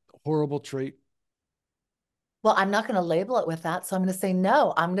horrible trait? Well, I'm not going to label it with that. So I'm going to say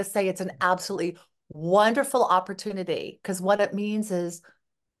no. I'm going to say it's an absolutely wonderful opportunity because what it means is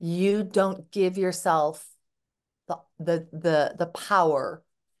you don't give yourself the power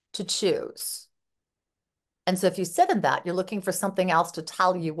to choose. And so if you sit in that, you're looking for something else to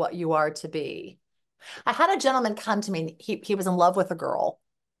tell you what you are to be. I had a gentleman come to me. He was in love with a girl,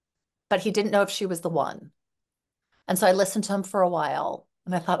 but he didn't know if she was the one. And so I listened to him for a while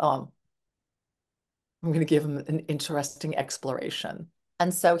and I thought, oh, I'm going to give him an interesting exploration.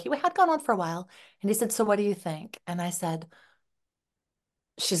 And so he had gone on for a while and he said, so what do you think? And I said,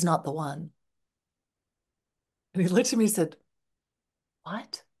 she's not the one. And he looked at me and said,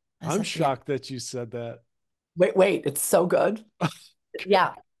 what? I I'm said, yeah, shocked that you said that. wait, it's so good.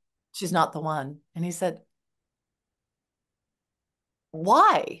 Yeah, she's not the one. And he said,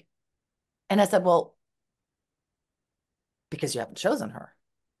 why? And I said, well, because you haven't chosen her.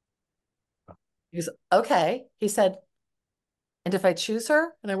 He said, okay. He said, and if I choose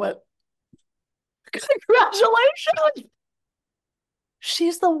her? And I went, congratulations.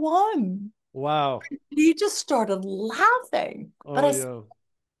 She's the one. Wow. He just started laughing. But Oh I said, yeah.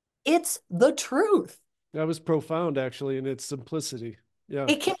 it's the truth. That was profound actually in its simplicity. Yeah.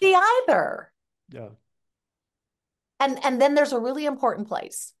 It can be either. Yeah. And then there's a really important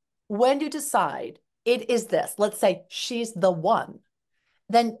place. When you decide it is this, let's say she's the one,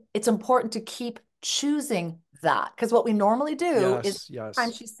 then it's important to keep choosing that. Because what we normally do is Yes, time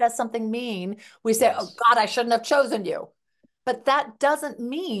yes, she says something mean, we say, oh yes. God, I shouldn't have chosen you. But that doesn't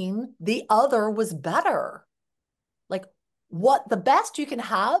mean the other was better. Like what the best you can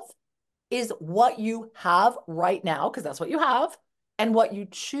have is what you have right now, because that's what you have, and what you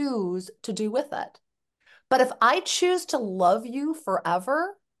choose to do with it. But if I choose to love you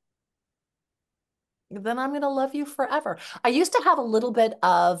forever, then I'm going to love you forever. I used to have a little bit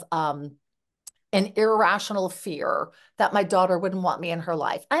of an irrational fear that my daughter wouldn't want me in her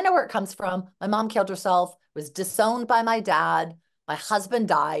life. I know where it comes from. My mom killed herself, was disowned by my dad. My husband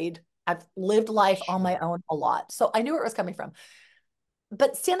died. I've lived life on my Sure. own a lot. So I knew where it was coming from.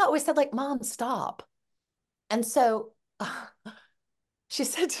 But Sienna always said, like, Mom, stop. And so she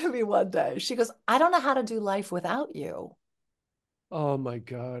said to me one day, she goes, I don't know how to do life without you. Oh my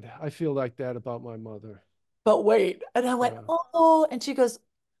God. I feel like that about my mother. but wait. And I went, Yeah. oh, and she goes,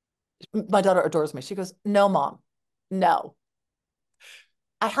 my daughter adores me. She goes, no, mom, no,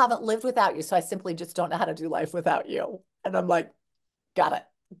 I haven't lived without you. So I simply just don't know how to do life without you. And I'm like, got it,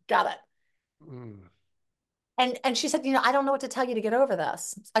 got it. Mm. And she said, I don't know what to tell you to get over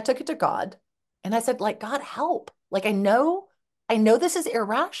this. I took it to God and I said, like, God, help. Like, I know this is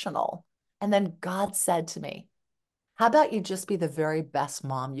irrational. And then God said to me, how about you just be the very best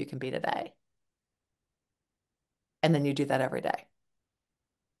mom you can be today? And then you do that every day.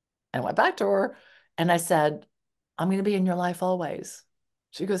 And I went back to her and I said, I'm going to be in your life always.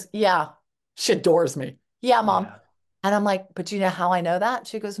 She goes, yeah. She adores me. Yeah, mom. Yeah. And I'm like, but you know how I know that?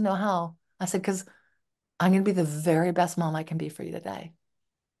 She goes, no, how? I said, because I'm going to be the very best mom I can be for you today.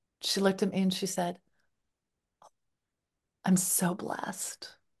 She looked at me and she said, I'm so blessed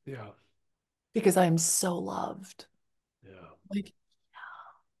Yeah. because I am so loved. Yeah. Like,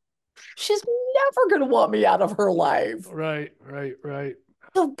 she's never going to want me out of her life. Right, right, right.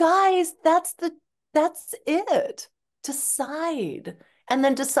 So guys, that's it. Decide and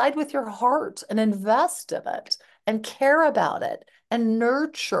then decide with your heart and invest in it and care about it and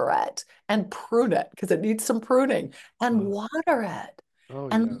nurture it and prune it because it needs some pruning and Oh, water it oh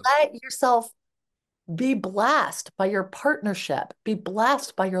and yeah. let yourself be blessed by your partnership, be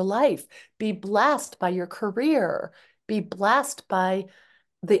blessed by your life, be blessed by your career, be blessed by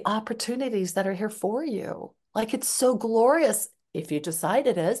the opportunities that are here for you. Like it's so glorious if you decide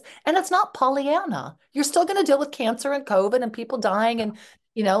it is. And it's not Pollyanna. You're still going to deal with cancer and COVID and people dying and,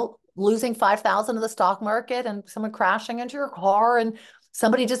 losing 5,000 of the stock market and someone crashing into your car and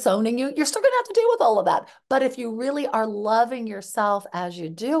somebody disowning you. You're still going to have to deal with all of that. But if you really are loving yourself as you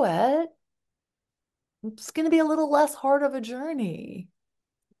do it, it's going to be a little less hard of a journey.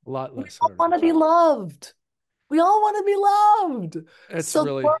 A lot We less all hard of a want to be job. loved. We all want to be loved. It's So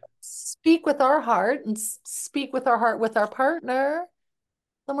really, let's speak with our heart and speak with our heart with our partner,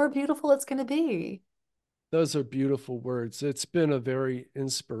 the more beautiful it's going to be. those are beautiful words. It's been a very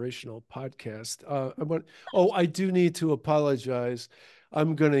inspirational podcast. I do need to apologize.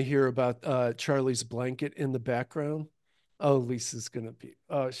 I'm going to hear about Charlie's blanket in the background. Oh, Lisa's going to be,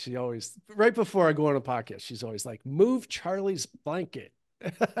 she always, right before I go on a podcast, she's always like, move Charlie's blanket.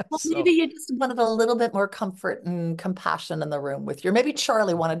 Well, So maybe you just wanted a little bit more comfort and compassion in the room with you. Maybe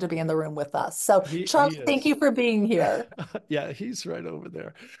Charlie wanted to be in the room with us. So, he Charlie, thank is. you for being here. Yeah, he's right over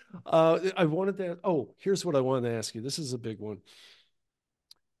there. I wanted to, oh, here's what I wanted to ask you. This is a big one.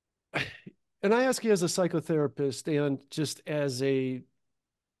 And I ask you as a psychotherapist and just as a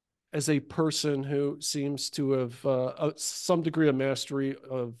person who seems to have some degree of mastery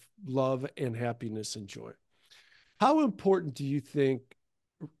of love and happiness and joy. How important do you think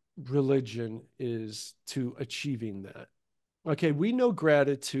religion is to achieving that? Okay, we know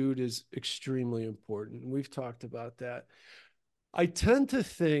gratitude is extremely important. We've talked about that. I tend to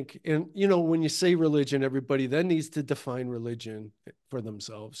think, and when you say religion, everybody then needs to define religion for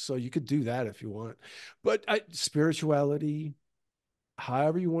themselves. So you could do that if you want. But spirituality,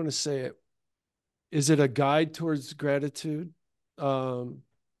 however you want to say it, is it a guide towards gratitude? Um,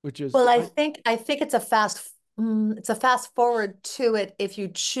 which is, Well, I think it's a fast forward to it if you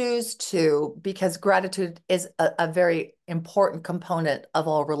choose to, because gratitude is a very important component of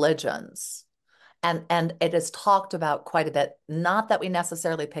all religions. And it is talked about quite a bit. Not that we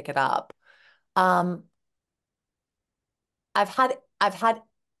necessarily pick it up. Um, I've had I've had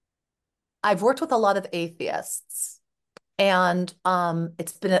I've worked with a lot of atheists, and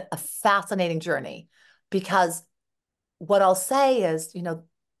it's been a fascinating journey because what I'll say is,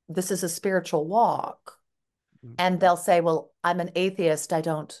 this is a spiritual walk, and they'll say, "Well, I'm an atheist. I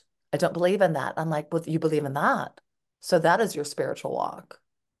don't believe in that." I'm like, "Well, you believe in that, so that is your spiritual walk."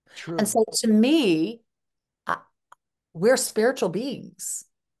 And true. so to me, I, we're spiritual beings.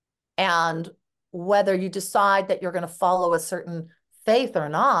 And whether you decide that you're going to follow a certain faith or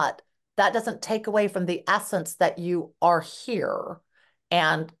not, that doesn't take away from the essence that you are here.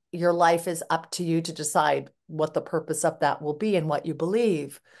 And your life is up to you to decide what the purpose of that will be and what you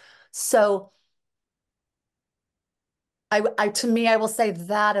believe. So to me, I will say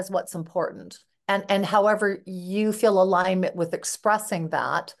that is what's important. And however you feel alignment with expressing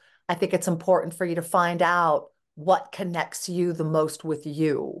that, I think it's important for you to find out what connects you the most with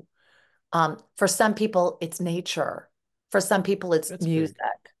you. For some people, it's nature. For some people, it's That's music.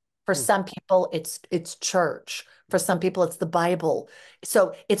 big. For Mm. some people, it's church. For some people, it's the Bible.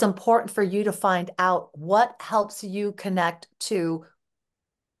 So it's important for you to find out what helps you connect to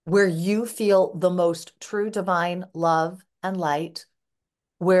where you feel the most true divine love and light,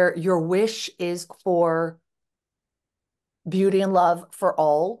 where your wish is for beauty and love for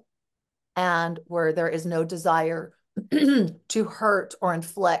all, and where there is no desire to hurt or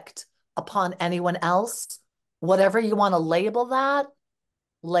inflict upon anyone else, whatever you want to label that.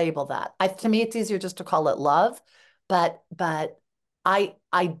 To me, it's easier just to call it love, but I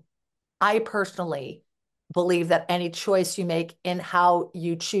I I personally believe that any choice you make in how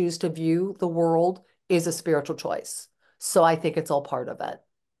you choose to view the world is a spiritual choice. So I think it's all part of it.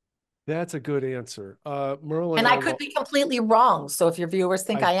 That's a good answer. Merle and And I I could will, be completely wrong. So if your viewers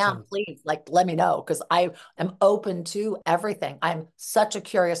think I I am, don't, please like let me know because I am open to everything. I'm such a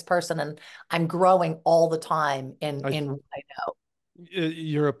curious person and I'm growing all the time I, in what I know.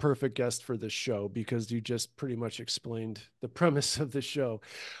 you're a perfect guest for this show because you just pretty much explained the premise of the show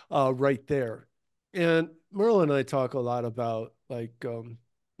right there. And Merle and I talk a lot about like,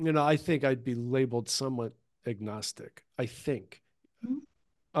 I think I'd be labeled somewhat agnostic. I think.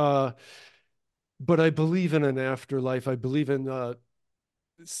 Uh, but I believe in an afterlife. I believe in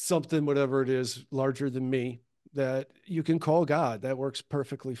something, whatever it is, larger than me that you can call God. That works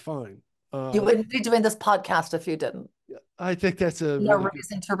perfectly fine. You Uh, wouldn't be doing this podcast if you didn't. I think that's a No really good.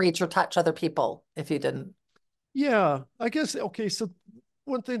 reason to reach or touch other people if you didn't. Yeah, I guess. Okay, so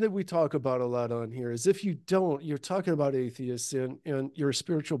one thing that we talk about a lot on here is if you don't, you're talking about atheists and you're a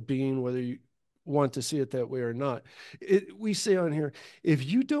spiritual being, whether you want to see it that way or not. We say on here, if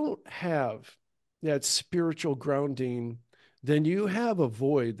you don't have that spiritual grounding, then you have a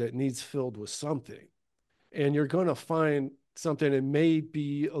void that needs filled with something. And you're going to find something that may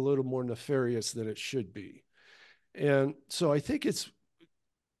be a little more nefarious than it should be. And so I think it's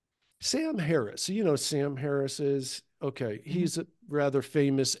Sam Harris. You know, Sam Harris is okay. Mhm. He's a rather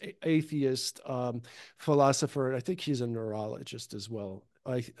famous atheist philosopher. I think he's a neurologist as well.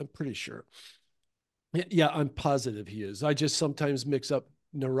 I'm pretty sure. Yeah, I'm positive he is. I just sometimes mix up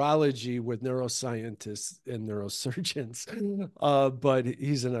neurology with neuroscientists and neurosurgeons, but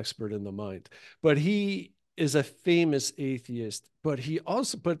he's an expert in the mind. But he is a famous atheist, but he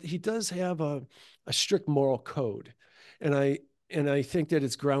does have a strict moral code, and I think that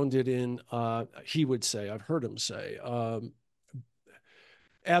it's grounded in he would say I've heard him say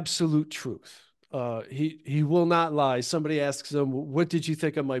absolute truth. He will not lie. Somebody asks him, "What did you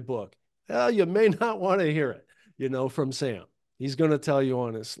think of my book?" Well, you may not want to hear it, from Sam. He's going to tell you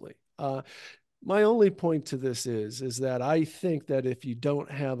honestly. My only point to this is that I think that if you don't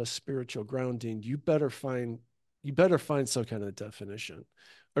have a spiritual grounding, you better find some kind of definition,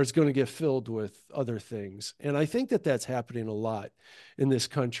 or it's going to get filled with other things. And I think that that's happening a lot in this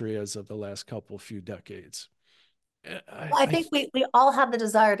country as of the last couple few decades. I, Well, I I think we all have the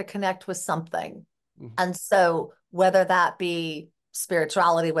desire to connect with something. mm, And so whether that be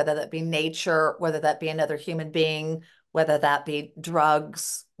spirituality, whether that be nature, whether that be another human being, whether that be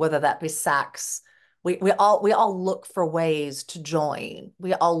drugs, whether that be sex, we all look for ways to join.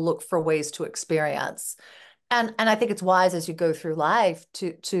 We all look for ways to experience. And I think it's wise as you go through life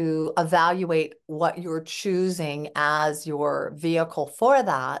to evaluate what you're choosing as your vehicle for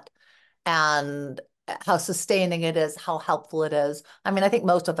that and how sustaining it is, how helpful it is. I mean, I think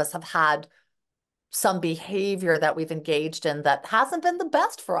most of us have had some behavior that we've engaged in that hasn't been the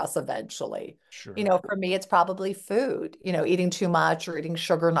best for us eventually. You sure. know, for me, it's probably food, eating too much or eating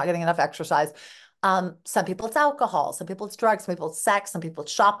sugar, not getting enough exercise. Some people it's alcohol, some people it's drugs, some people it's sex, some people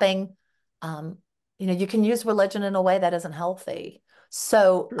it's shopping. Um, you can use religion in a way that isn't healthy.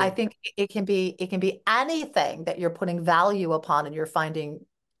 So I True. think it can be anything that you're putting value upon and you're finding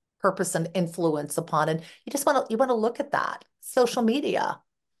purpose and influence upon. And you want to look at that. Social media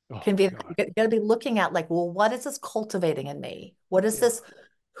Oh can be God. you're going to be looking at like, well, what is this cultivating in me? What is Yeah. this?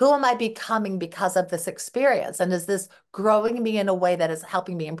 Who am I becoming because of this experience? And is this growing me in a way that is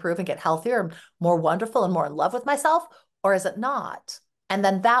helping me improve and get healthier and more wonderful and more in love with myself? Or is it not? And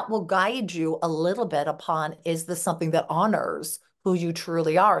then that will guide you a little bit upon, is this something that honors who you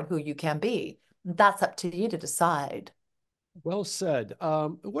truly are and who you can be? That's up to you to decide. Well said.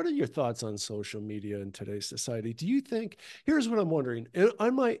 What are your thoughts on social media in today's society? Do you think, here's what I'm wondering,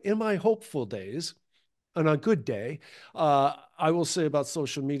 in my hopeful days, on a good day, I will say about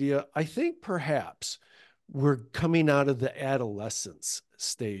social media, I think perhaps we're coming out of the adolescence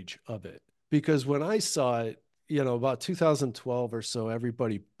stage of it. Because when I saw it, about 2012 or so,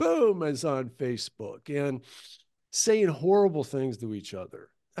 everybody, boom, is on Facebook and saying horrible things to each other.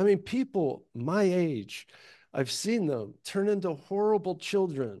 I mean, people my age, I've seen them turn into horrible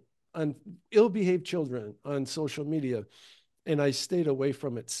children and ill-behaved children on social media, and I stayed away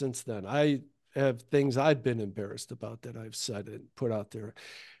from it since then. I have things I've been embarrassed about that I've said and put out there.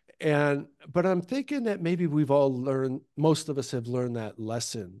 But I'm thinking that maybe we've all learned, most of us have learned that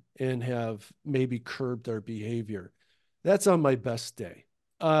lesson and have maybe curbed our behavior. That's on my best day.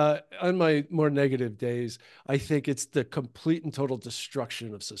 On my more negative days, I think it's the complete and total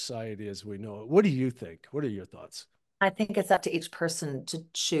destruction of society as we know it. What do you think? What are your thoughts? I think it's up to each person to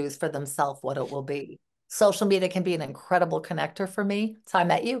choose for themselves what it will be. Social media can be an incredible connector for me. It's how I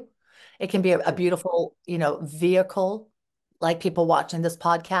met you. It can be a Sure. beautiful, vehicle, like people watching this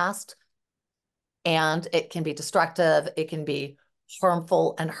podcast, and it can be destructive. It can be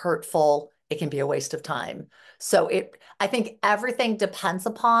harmful and hurtful. It can be a waste of time. I think everything depends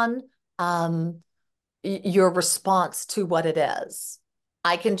upon um, your response to what it is.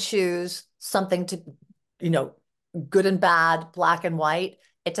 I can choose something to, you know, good and bad, black and white.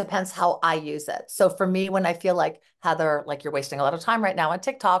 It depends how I use it. So for me, when I feel like, Heather, like you're wasting a lot of time right now on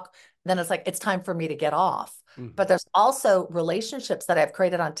TikTok, then it's like it's time for me to get off. Mhm. But there's also relationships that I've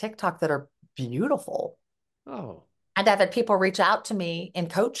created on TikTok that are beautiful. Oh, And I've had people reach out to me in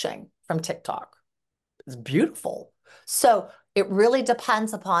coaching from TikTok. It's beautiful. So it really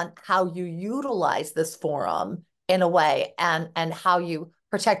depends upon how you utilize this forum in a way, and how you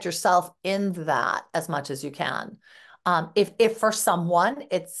protect yourself in that as much as you can. If for someone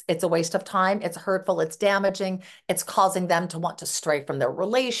it's a waste of time, it's hurtful, it's damaging, it's causing them to want to stray from their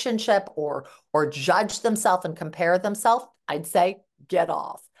relationship or judge themselves and compare themselves, I'd say get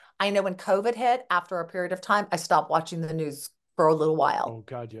off. I know when COVID hit, after a period of time, I stopped watching the news for a little while. oh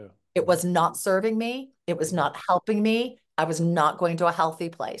God, yeah. It Mhm. was not serving me. It was Mhm. not helping me. I was not going to a healthy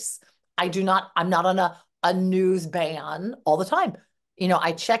place. I'm not on a news ban all the time.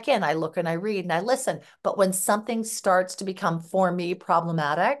 I check in, I look and I read and I listen. But when something starts to become for me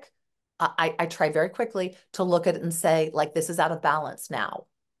problematic, I try very quickly to look at it and say, like, this is out of balance now.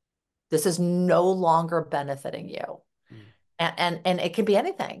 This is no longer benefiting you. Mhm. And it can be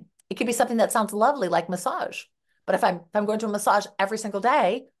anything. It could be something that sounds lovely, like massage. But if I'm going to a massage every single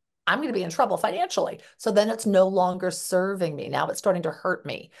day, I'm going to be in trouble financially. So then it's no longer serving me. Now it's starting to hurt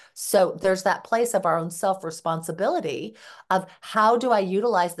me. So there's that place of our own self-responsibility of how do I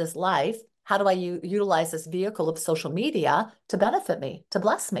utilize this life? How do I utilize this vehicle of social media to benefit me, to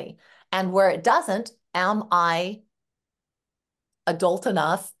bless me? And where it doesn't, am I adult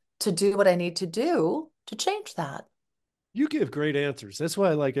enough to do what I need to do to change that? You give great answers. That's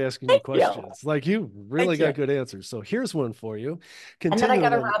why I like asking you Thank you. questions. Like you really Thank you. got good answers. So here's one for you. And then I got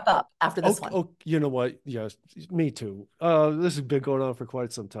Continuing to on. wrap up after Oh, this one. oh, you know what? Yes, me too. This has been going on for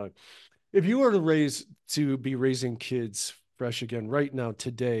quite some time. If you were to be raising kids fresh again right now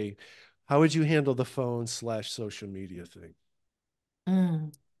today, how would you handle the phone/social media thing?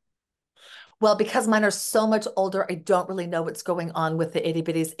 Mm. Well, because mine are so much older, I don't really know what's going on with the itty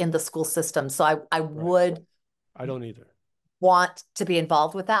bitties in the school system. So I Right. would I don't either. want to be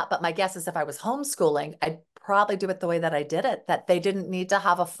involved with that. But my guess is if I was homeschooling, I'd probably do it the way that I did it, that they didn't need to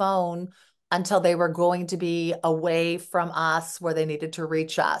have a phone until they were going to be away from us where they needed to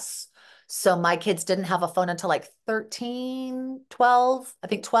reach us. So my kids didn't have a phone until like 13, 12, I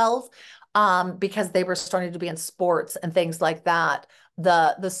think 12, because they were starting to be in sports and things like that.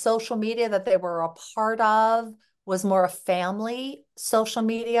 The social media that they were a part of was more a family social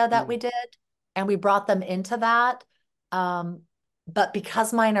media that Mm, we did, and we brought them into that. Um, but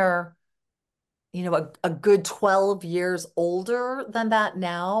because mine are, a good 12 years older than that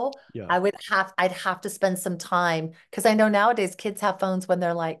now, yeah. I'd have to spend some time because I know nowadays kids have phones when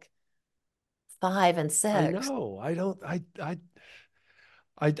they're like 5 and 6. I know. I don't. I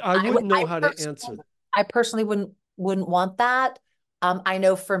I would, wouldn't know how to answer. I personally wouldn't want that. I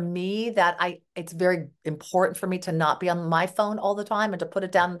know for me that it's very important for me to not be on my phone all the time and to put it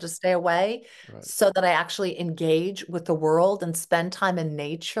Right. down and to stay away Right. so that I actually engage with the world and spend time in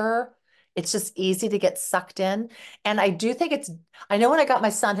nature. It's just easy to get sucked in. And I do think I know when I got my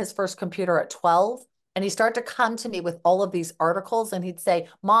son his first computer at 12, and he started to come to me with all of these articles, and he'd say,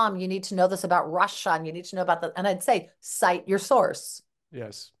 Mom, you need to know this about Russia, and you need to know about that. And I'd say, cite your source.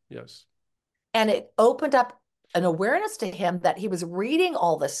 Yes. Yes. And it opened up an awareness to him that he was reading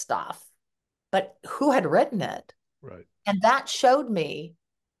all this stuff, but who had written it? Right. And that showed me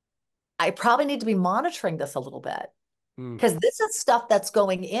I probably need to be monitoring this a little bit Mm, because this is stuff that's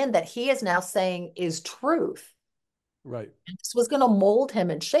going in that he is now saying is truth. right. And this was going to mold him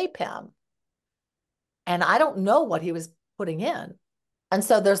and shape him. And I don't know what he was putting in. And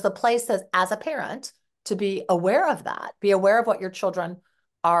so there's the place as a parent to be aware of that, be aware of what your children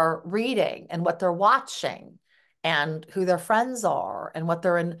are reading and what they're watching and who their friends are and what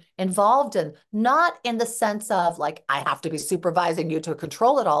they're involved in, not in the sense of like, I have to be supervising you to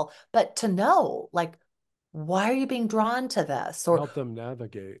control it all, but to know, like, why are you being drawn to this? Or, Help them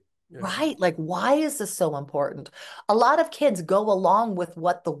navigate. Yeah. right, like, why is this so important? A lot of kids go along with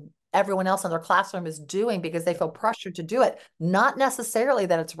what the everyone else in their classroom is doing because they feel pressured to do it, not necessarily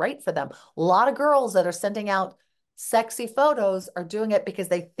that it's right for them. A lot of girls that are sending out sexy photos are doing it because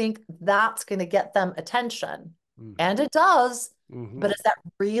they think that's going to get them attention. Mm-hmm. And it does. Mm-hmm. But is that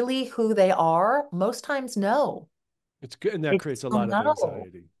really who they are? Most times, no. It's good, and that It's creates a still lot of no.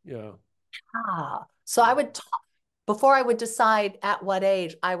 anxiety. Yeah. So I would talk before I would decide at what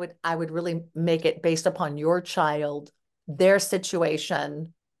age I would really make it based upon your child, their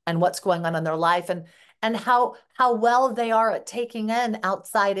situation, and what's going on in their life, and how well they are at taking in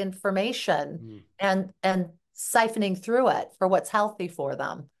outside information Mm. and siphoning through it for what's healthy for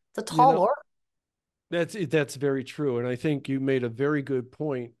them. It's a You tall know, order. that's very true. And I think you made a very good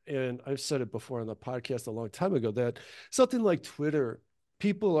point. And I've said it before on the podcast a long time ago that something like Twitter,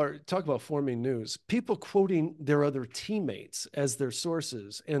 people are talk about forming news, people quoting their other teammates as their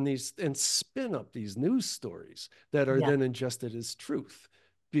sources and spin up these news stories that are Yeah. then ingested as truth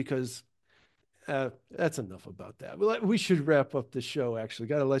because that's enough about that. We should wrap up the show. Actually,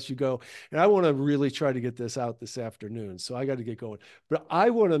 got to let you go, and I want to really try to get this out this afternoon. So I got to get going. But I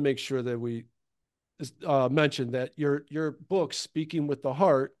want to make sure that we mention that your book, Speaking with the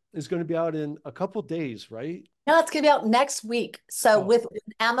Heart, is going to be out in a couple days, right? No, it's gonna be out next week. So Oh, with when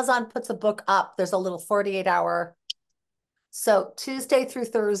Amazon puts a book up, there's a little 48-hour. So Tuesday through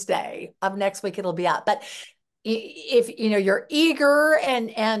Thursday of next week it'll be out. But if you know you're eager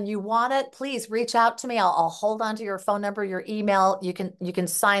and you want it, please reach out to me. I'll hold on to your phone number, your email. You can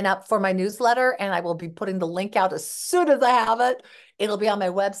sign up for my newsletter, and I will be putting the link out as soon as I have it. It'll be on my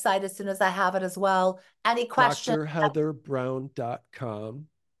website as soon as I have it as well. Any questions? drheatherbrown.com,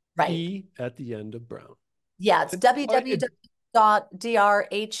 Right. E at the end of Brown. Yeah, it's And, and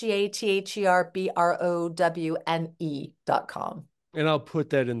www.drheatherbrown.com. and I'll put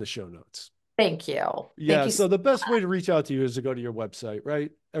that in the show notes. Thank you. Thank Yeah. you. So the best way to reach out to you is to go to your website, right?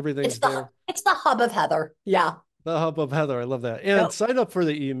 It's Everything's the there. it's the hub of Heather. Yeah. The Hub of Heather. I love that. And Yep. sign up for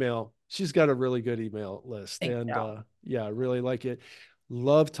the email. She's got a really good email list. Thank And you. yeah, I really like it.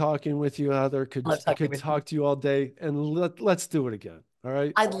 Love talking with you, Heather. Love talking Could with you. talk to you all day. And let's do it again. All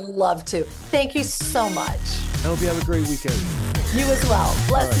right. I'd love to. Thank you so much. I hope you have a great weekend. You as well. All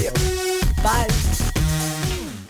Bless right. you. Bye. Bye.